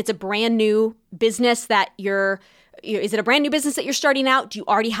this and it's a brand new business that is it a brand new business that you're starting out? Do you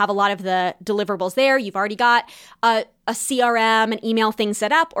already have a lot of the deliverables there? You've already got a CRM and email thing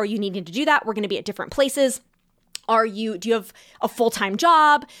set up, or you needing to do that? We're going to be at different places. Do you have a full-time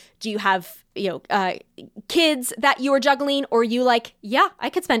job? Do you have, kids that you are juggling? Or are you like, yeah, I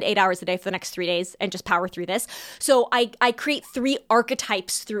could spend 8 hours a day for the next 3 days and just power through this. So I create 3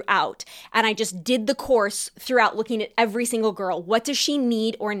 archetypes throughout. And I just did the course throughout looking at every single girl. What does she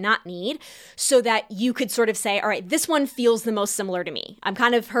need or not need? So that you could sort of say, all right, this one feels the most similar to me. I'm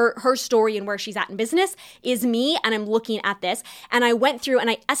kind of her story and where she's at in business is me. And I'm looking at this. And I went through and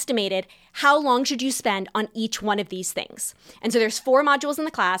I estimated how long should you spend on each one of these things. And so there's 4 modules in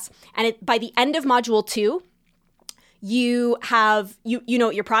the class. And by the end of module 2, you have, you know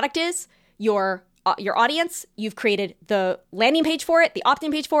what your product is, your audience, you've created the landing page for it, the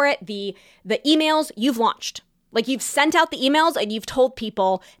opt-in page for it, the emails, you've launched. Like, you've sent out the emails and you've told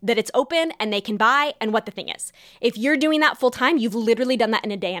people that it's open and they can buy and what the thing is. If you're doing that full time, you've literally done that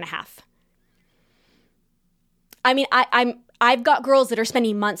in a day and a half. I mean, I've got girls that are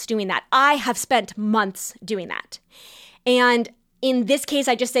spending months doing that. I have spent months doing that. And in this case,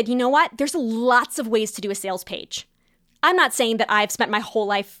 I just said, you know what? There's lots of ways to do a sales page. I'm not saying that I've spent my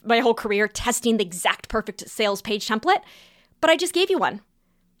whole career testing the exact perfect sales page template, but I just gave you one.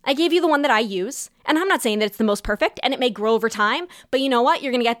 I gave you the one that I use, and I'm not saying that it's the most perfect, and it may grow over time, but you know what?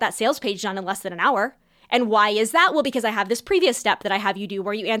 You're going to get that sales page done in less than an hour. And why is that? Well, because I have this previous step that I have you do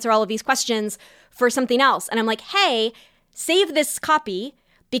where you answer all of these questions for something else. And I'm like, hey, save this copy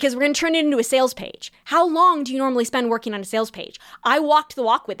because we're going to turn it into a sales page. How long do you normally spend working on a sales page? I walked the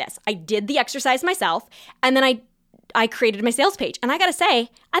walk with this. I did the exercise myself, and then I created my sales page. And I got to say,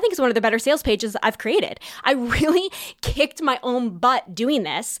 I think it's one of the better sales pages I've created. I really kicked my own butt doing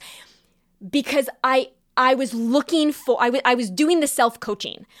this because I was looking for, I was doing the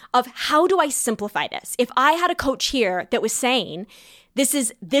self-coaching of how do I simplify this? If I had a coach here that was saying, this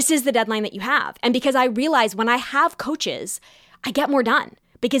is the deadline that you have. And because I realize when I have coaches, I get more done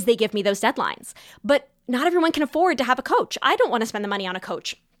because they give me those deadlines. But not everyone can afford to have a coach. I don't want to spend the money on a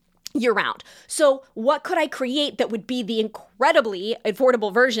coach year round. So what could I create that would be the incredibly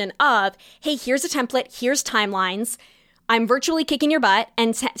affordable version of, hey, here's a template, here's timelines. I'm virtually kicking your butt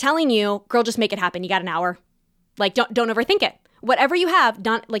and telling you, girl, just make it happen. You got an hour. Like, don't overthink it. Whatever you have,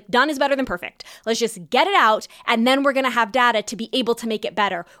 done is better than perfect. Let's just get it out, and then we're going to have data to be able to make it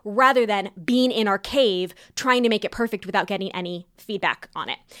better rather than being in our cave trying to make it perfect without getting any feedback on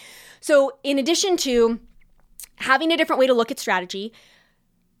it. So in addition to having a different way to look at strategy,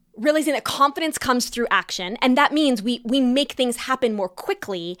 realizing that confidence comes through action. And that means we make things happen more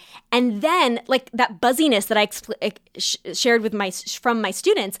quickly. And then like that buzziness that I shared with from my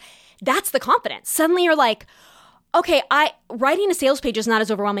students, that's the confidence. Suddenly you're like, okay, writing a sales page is not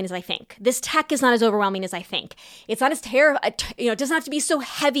as overwhelming as I think. This tech is not as overwhelming as I think. It's not as it doesn't have to be so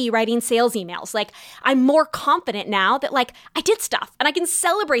heavy writing sales emails. Like I'm more confident now that like I did stuff and I can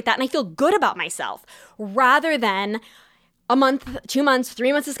celebrate that and I feel good about myself rather than a month, 2 months,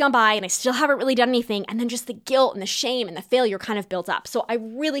 3 months has gone by and I still haven't really done anything. And then just the guilt and the shame and the failure kind of builds up. So I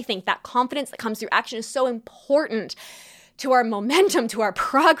really think that confidence that comes through action is so important to our momentum, to our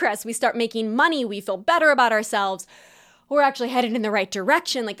progress. We start making money. We feel better about ourselves. We're actually headed in the right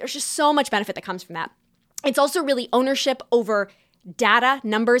direction. Like there's just so much benefit that comes from that. It's also really ownership over data,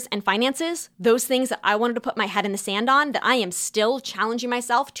 numbers, and finances, those things that I wanted to put my head in the sand on, that I am still challenging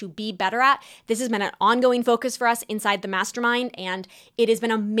myself to be better at. This has been an ongoing focus for us inside the mastermind, and it has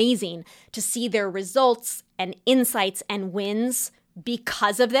been amazing to see their results and insights and wins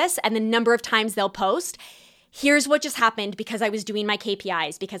because of this and the number of times they'll post. Here's what just happened because I was doing my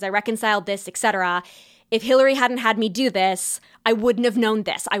KPIs, because I reconciled this, etc. If Hillary hadn't had me do this, I wouldn't have known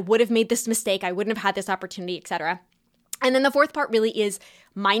this. I would have made this mistake. I wouldn't have had this opportunity, etc. And then the fourth part really is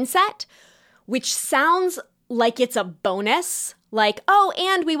mindset, which sounds like it's a bonus, like, oh,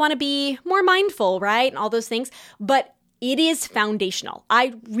 and we want to be more mindful, right? And all those things. But it is foundational.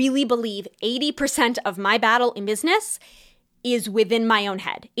 I really believe 80% of my battle in business is within my own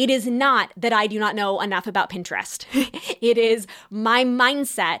head. It is not that I do not know enough about Pinterest. It is my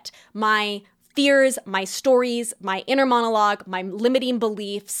mindset, my fears, my stories, my inner monologue, my limiting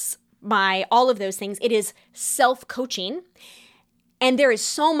beliefs, all of those things. It is self-coaching. And there is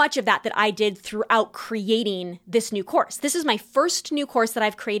so much of that I did throughout creating this new course. This is my first new course that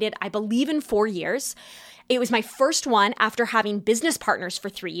I've created, I believe, in 4 years. It was my first one after having business partners for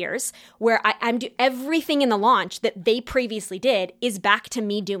 3 years, where I'm everything in the launch that they previously did is back to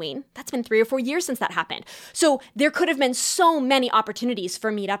me doing. That's been 3 or 4 years since that happened. So there could have been so many opportunities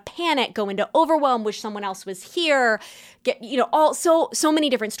for me to panic, go into overwhelm, wish someone else was here, get, so many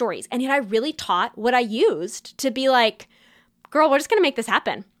different stories. And yet I really taught what I used to be like, girl, we're just going to make this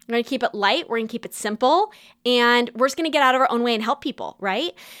happen. We're going to keep it light. We're going to keep it simple. And we're just going to get out of our own way and help people,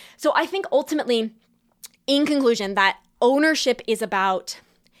 right? So I think ultimately, in conclusion, that ownership is about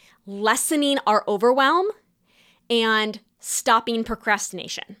lessening our overwhelm and stopping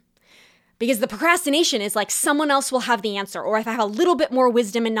procrastination. Because the procrastination is like someone else will have the answer, or if I have a little bit more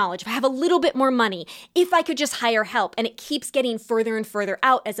wisdom and knowledge, if I have a little bit more money, if I could just hire help, and it keeps getting further and further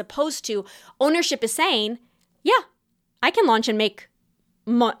out, as opposed to ownership is saying, yeah, I can launch and make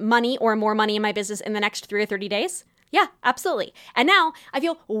money or more money in my business in the next 3 or 30 days. Yeah, absolutely. And now I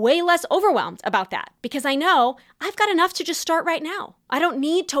feel way less overwhelmed about that because I know I've got enough to just start right now. I don't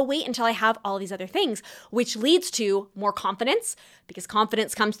need to wait until I have all these other things, which leads to more confidence because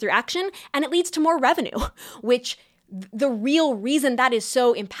confidence comes through action, and it leads to more revenue, which the real reason that is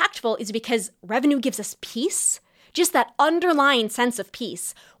so impactful is because revenue gives us peace. Just that underlying sense of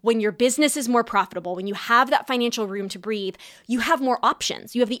peace. When your business is more profitable, when you have that financial room to breathe, you have more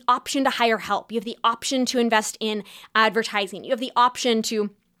options. You have the option to hire help. You have the option to invest in advertising. You have the option to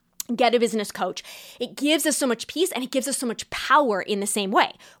get a business coach. It gives us so much peace, and it gives us so much power in the same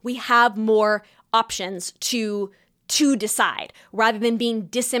way. We have more options to decide rather than being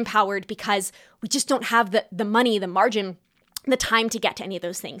disempowered because we just don't have the money, the margin, the time to get to any of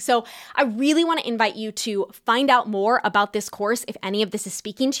those things. So I really want to invite you to find out more about this course if any of this is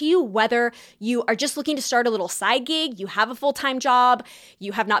speaking to you, whether you are just looking to start a little side gig, you have a full-time job,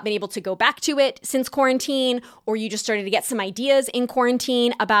 you have not been able to go back to it since quarantine, or you just started to get some ideas in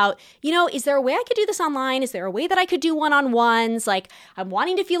quarantine about, is there a way I could do this online? Is there a way that I could do one-on-ones? Like, I'm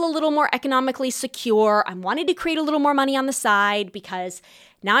wanting to feel a little more economically secure. I'm wanting to create a little more money on the side because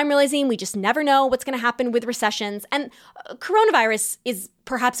now I'm realizing we just never know what's going to happen with recessions. And coronavirus is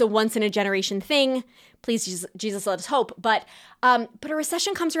perhaps a once-in-a-generation thing. Please, Jesus, let us hope. But a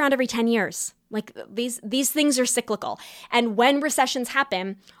recession comes around every 10 years. Like these things are cyclical. And when recessions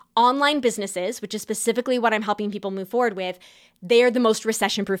happen, online businesses, which is specifically what I'm helping people move forward with, they are the most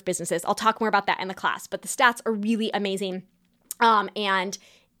recession-proof businesses. I'll talk more about that in the class. But the stats are really amazing.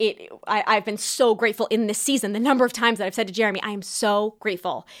 I've been so grateful in this season, the number of times that I've said to Jeremy, I am so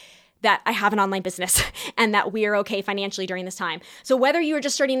grateful that I have an online business and that we are okay financially during this time. So whether you are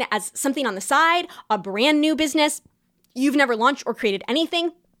just starting as something on the side, a brand new business, you've never launched or created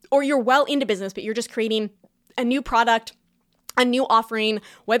anything, or you're well into business, but you're just creating a new product, a new offering,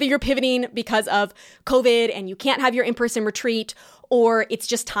 whether you're pivoting because of COVID and you can't have your in-person retreat, or it's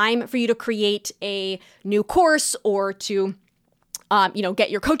just time for you to create a new course or to get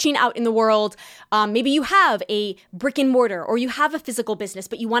your coaching out in the world. Maybe you have a brick and mortar or you have a physical business,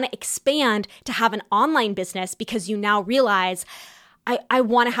 but you want to expand to have an online business because you now realize I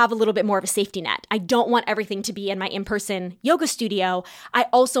want to have a little bit more of a safety net. I don't want everything to be in my in-person yoga studio. I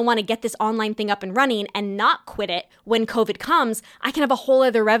also want to get this online thing up and running and not quit it when COVID comes. I can have a whole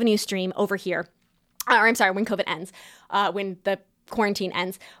other revenue stream over here. Or I'm sorry, when COVID ends, when the quarantine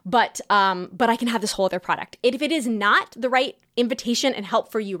ends. But I can have this whole other product. If it is not the right invitation and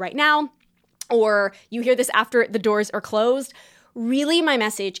help for you right now, or you hear this after the doors are closed, really my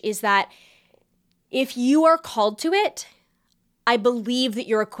message is that if you are called to it, I believe that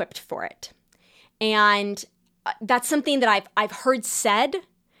you're equipped for it. And that's something that I've heard said.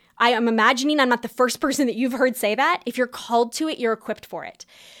 I am imagining I'm not the first person that you've heard say that. If you're called to it, you're equipped for it.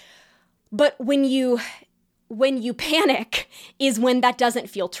 But when you panic is when that doesn't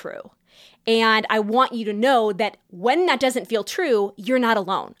feel true. And I want you to know that when that doesn't feel true, you're not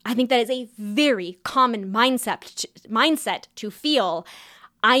alone. I think that is a very common mindset to feel,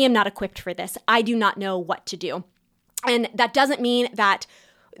 I am not equipped for this. I do not know what to do. And that doesn't mean that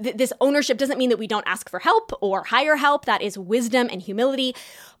this ownership doesn't mean that we don't ask for help or hire help. That is wisdom and humility,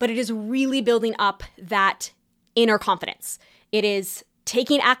 but it is really building up that inner confidence. It is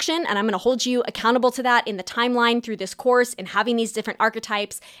taking action, and I'm going to hold you accountable to that in the timeline through this course and having these different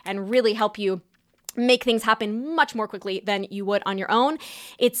archetypes and really help you make things happen much more quickly than you would on your own.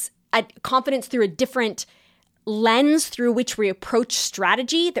 It's a confidence through a different lens through which we approach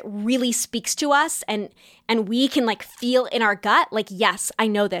strategy that really speaks to us, and we can feel in our gut, yes, I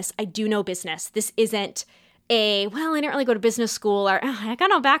know this. I do know business. This isn't I didn't really go to business school, or I got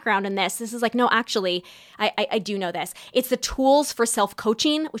no background in this. This is no, actually, I do know this. It's the tools for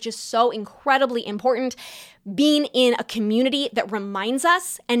self-coaching, which is so incredibly important. Being in a community that reminds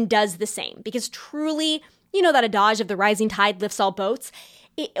us and does the same, because truly, that adage of the rising tide lifts all boats.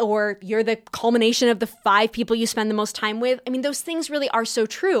 Or you're the culmination of the 5 people you spend the most time with. I mean, those things really are so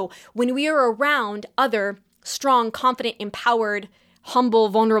true. When we are around other strong, confident, empowered, humble,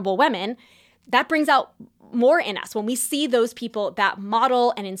 vulnerable women, that brings out more in us. When we see those people that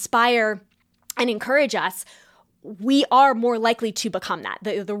model and inspire and encourage us, we are more likely to become that.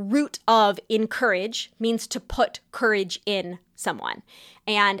 The root of encourage means to put courage in someone.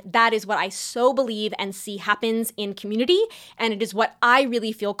 And that is what I so believe and see happens in community. And it is what I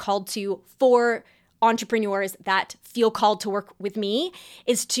really feel called to for entrepreneurs that feel called to work with me,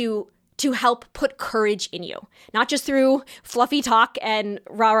 is to help put courage in you. Not just through fluffy talk and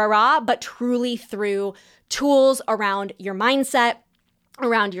rah, but truly through tools around your mindset,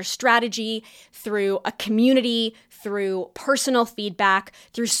 around your strategy, through a community, through personal feedback,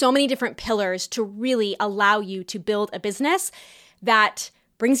 through so many different pillars to really allow you to build a business that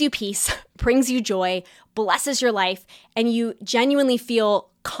brings you peace, brings you joy, blesses your life, and you genuinely feel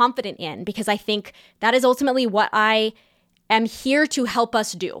confident in, because I think that is ultimately what I am here to help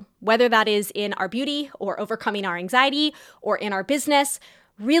us do, whether that is in our beauty or overcoming our anxiety or in our business.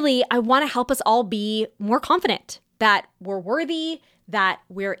 Really, I want to help us all be more confident that we're worthy, that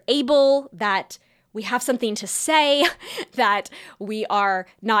we're able, that we have something to say, that we are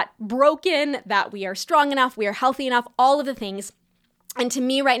not broken, that we are strong enough, we are healthy enough, all of the things. And to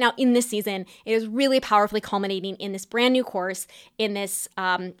me right now in this season, it is really powerfully culminating in this brand new course, in this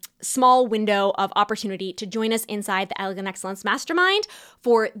small window of opportunity to join us inside the Elegant Excellence Mastermind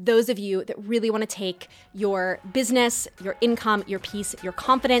for those of you that really want to take your business, your income, your peace, your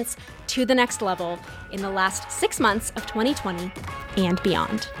confidence to the next level in the last 6 months of 2020 and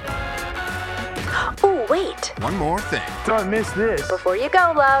beyond. Oh, wait. One more thing. Don't miss this. Before you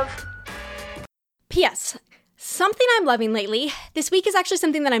go, love. P.S. Something I'm loving lately. This week is actually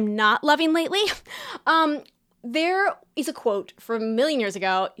something that I'm not loving lately. There is a quote from a million years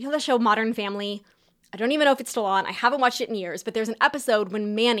ago. You know the show Modern Family? I don't even know if it's still on. I haven't watched it in years, but there's an episode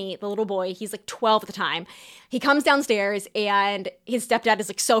when Manny, the little boy, he's 12 at the time, he comes downstairs and his stepdad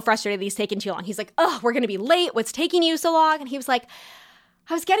is so frustrated that he's taking too long. He's like, "Oh, we're going to be late. What's taking you so long?" And he was like,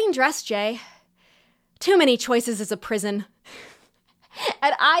 "I was getting dressed, Jay. Too many choices is a prison."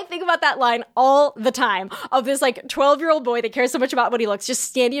 And I think about that line all the time, of this 12-year-old boy that cares so much about what he looks, just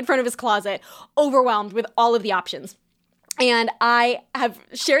standing in front of his closet, overwhelmed with all of the options. And I have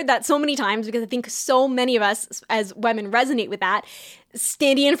shared that so many times because I think so many of us as women resonate with that,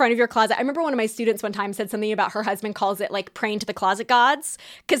 standing in front of your closet. I remember one of my students one time said something about her husband calls it praying to the closet gods,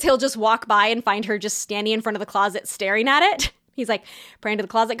 because he'll just walk by and find her just standing in front of the closet staring at it. He's like, "Praying to the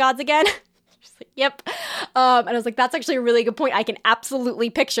closet gods again?" She's like, "Yep." And I was like, that's actually a really good point. I can absolutely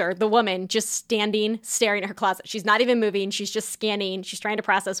picture the woman just standing, staring at her closet. She's not even moving. She's just scanning. She's trying to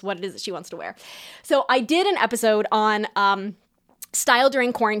process what it is that she wants to wear. So I did an episode on Style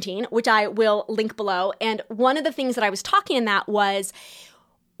During Quarantine, which I will link below. And one of the things that I was talking in that was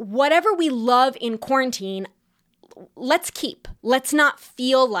whatever we love in quarantine, let's keep. Let's not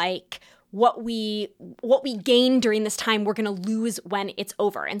feel like what we gain during this time we're going to lose when it's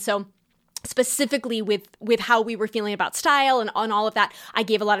over. And so specifically with how we were feeling about style and on all of that, I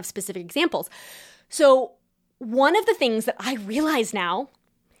gave a lot of specific examples. So one of the things that I realize now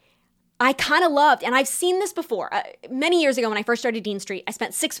I kind of loved, and I've seen this before. Many years ago when I first started Dean Street, I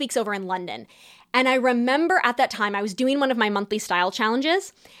spent 6 weeks over in London. And I remember at that time, I was doing one of my monthly style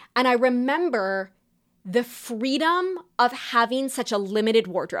challenges. And I remember the freedom of having such a limited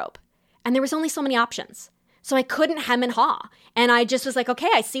wardrobe. And there was only so many options. So I couldn't hem and haw. And I just was like, okay,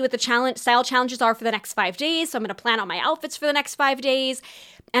 I see what the style challenges are for the next 5 days. So I'm going to plan out my outfits for the next 5 days.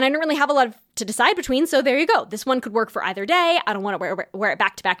 And I don't really have a lot to decide between. So there you go. This one could work for either day. I don't want to wear it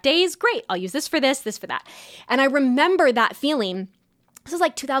back-to-back days. Great. I'll use this for that. And I remember that feeling. This was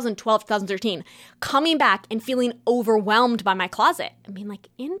like 2012, 2013, coming back and feeling overwhelmed by my closet. I mean, like,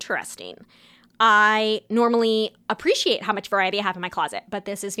 interesting. I normally appreciate how much variety I have in my closet, but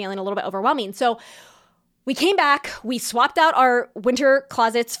this is feeling a little bit overwhelming. So we came back, we swapped out our winter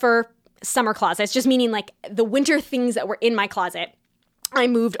closets for summer closets, just meaning like the winter things that were in my closet. I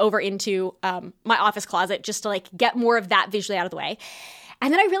moved over into my office closet just to like get more of that visually out of the way.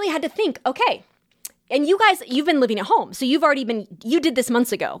 And then I really had to think, okay, and you guys, you've been living at home. So you did this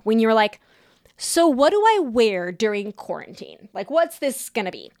months ago when you were like, so what do I wear during quarantine? Like, what's this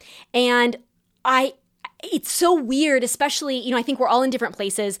gonna be? And it's so weird, especially, I think we're all in different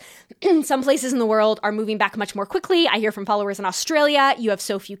places. Some places in the world are moving back much more quickly. I hear from followers in Australia, you have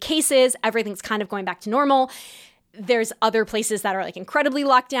so few cases, everything's kind of going back to normal. There's other places that are like incredibly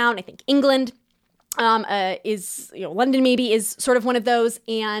locked down. I think England is, London maybe is sort of one of those.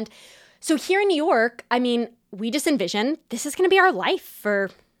 And so here in New York, I mean, we just envision this is going to be our life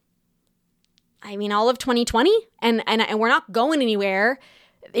for, all of 2020. And we're not going anywhere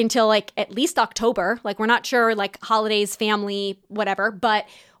until like at least October. Like we're not sure, like holidays, family, whatever, but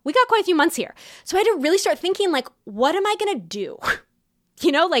we got quite a few months here. So I had to really start thinking like, what am I going to do?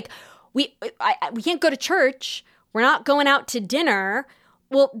 Like we can't go to church. We're not going out to dinner.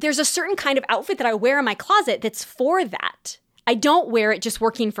 Well, there's a certain kind of outfit that I wear in my closet that's for that. I don't wear it just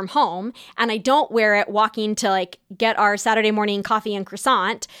working from home, and I don't wear it walking to like get our Saturday morning coffee and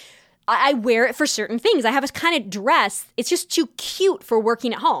croissant. I wear it for certain things. I have a kind of dress. It's just too cute for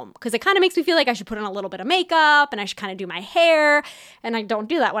working at home because it kind of makes me feel like I should put on a little bit of makeup and I should kind of do my hair. And I don't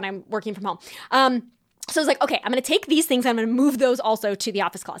do that when I'm working from home. So I was like, okay, I'm going to take these things. I'm going to move those also to the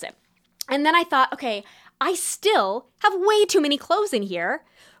office closet. And then I thought, okay, I still have way too many clothes in here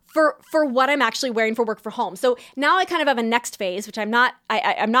for what I'm actually wearing for work from home. So now I kind of have a next phase, which I'm not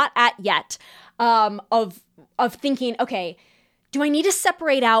at yet, of thinking, okay, do I need to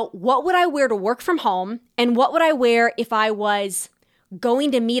separate out what would I wear to work from home and what would I wear if I was going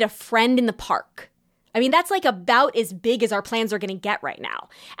to meet a friend in the park? That's like about as big as our plans are going to get right now.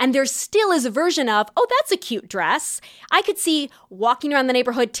 And there still is a version of, oh, that's a cute dress. I could see walking around the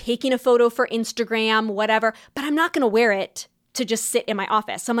neighborhood, taking a photo for Instagram, whatever, but I'm not going to wear it to just sit in my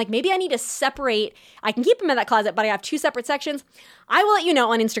office. So I'm like, maybe I need to separate. I can keep them in that closet, but I have two separate sections. I will let you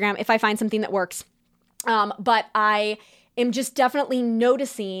know on Instagram if I find something that works. But I am just definitely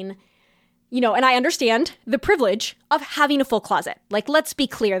noticing, and I understand the privilege of having a full closet. Like, let's be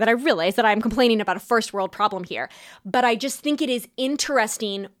clear that I realize that I'm complaining about a first world problem here. But I just think it is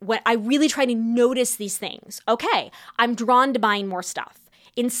interesting when I really try to notice these things. Okay, I'm drawn to buying more stuff.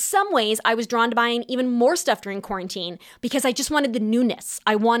 In some ways, I was drawn to buying even more stuff during quarantine because I just wanted the newness.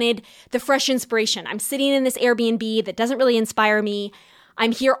 I wanted the fresh inspiration. I'm sitting in this Airbnb that doesn't really inspire me.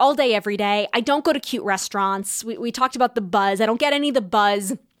 I'm here all day, every day. I don't go to cute restaurants. We talked about the buzz. I don't get any of the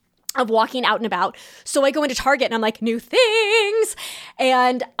buzz of walking out and about. So I go into Target and I'm like, new things.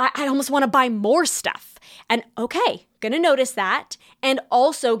 And I almost want to buy more stuff. And okay, gonna notice that. And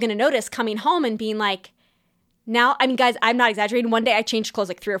also gonna notice coming home and being like, now, guys, I'm not exaggerating. One day I changed clothes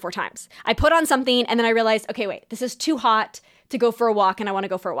like 3 or 4 times. I put on something and then I realized, okay, wait, this is too hot to go for a walk and I want to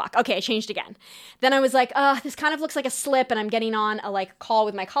go for a walk. Okay, I changed again. Then I was like, this kind of looks like a slip and I'm getting on a call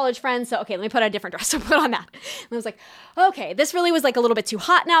with my college friends. So, okay, let me put on a different dress. So I put on that. And I was like, okay, this really was like a little bit too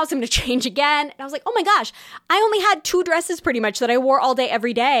hot now. So I'm going to change again. And I was like, oh my gosh, I only had 2 dresses pretty much that I wore all day,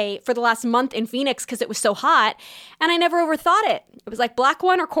 every day for the last month in Phoenix because it was so hot. And I never overthought it. It was like black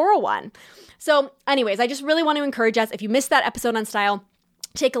one or coral one. So anyways, I just really want to encourage us, if you missed that episode on style,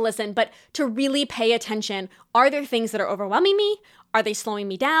 take a listen, but to really pay attention. Are there things that are overwhelming me? Are they slowing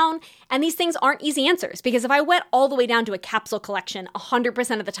me down? And these things aren't easy answers because if I went all the way down to a capsule collection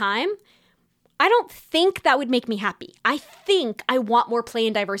 100% of the time, I don't think that would make me happy. I think I want more play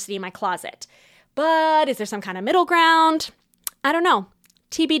and diversity in my closet. But is there some kind of middle ground? I don't know.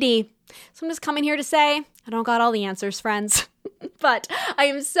 TBD. So I'm just coming here to say I don't got all the answers, friends. But I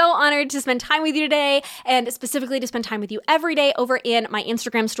am so honored to spend time with you today, and specifically to spend time with you every day over in my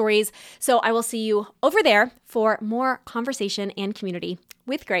Instagram stories. So I will see you over there for more conversation and community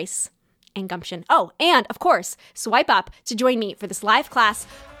with Grace and Gumption. Oh, and of course, swipe up to join me for this live class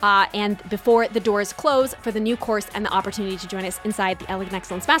and before the doors close for the new course and the opportunity to join us inside the Elegant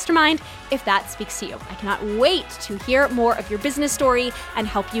Excellence Mastermind if that speaks to you. I cannot wait to hear more of your business story and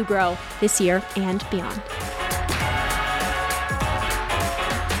help you grow this year and beyond.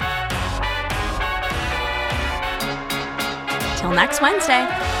 Till next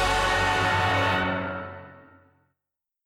Wednesday.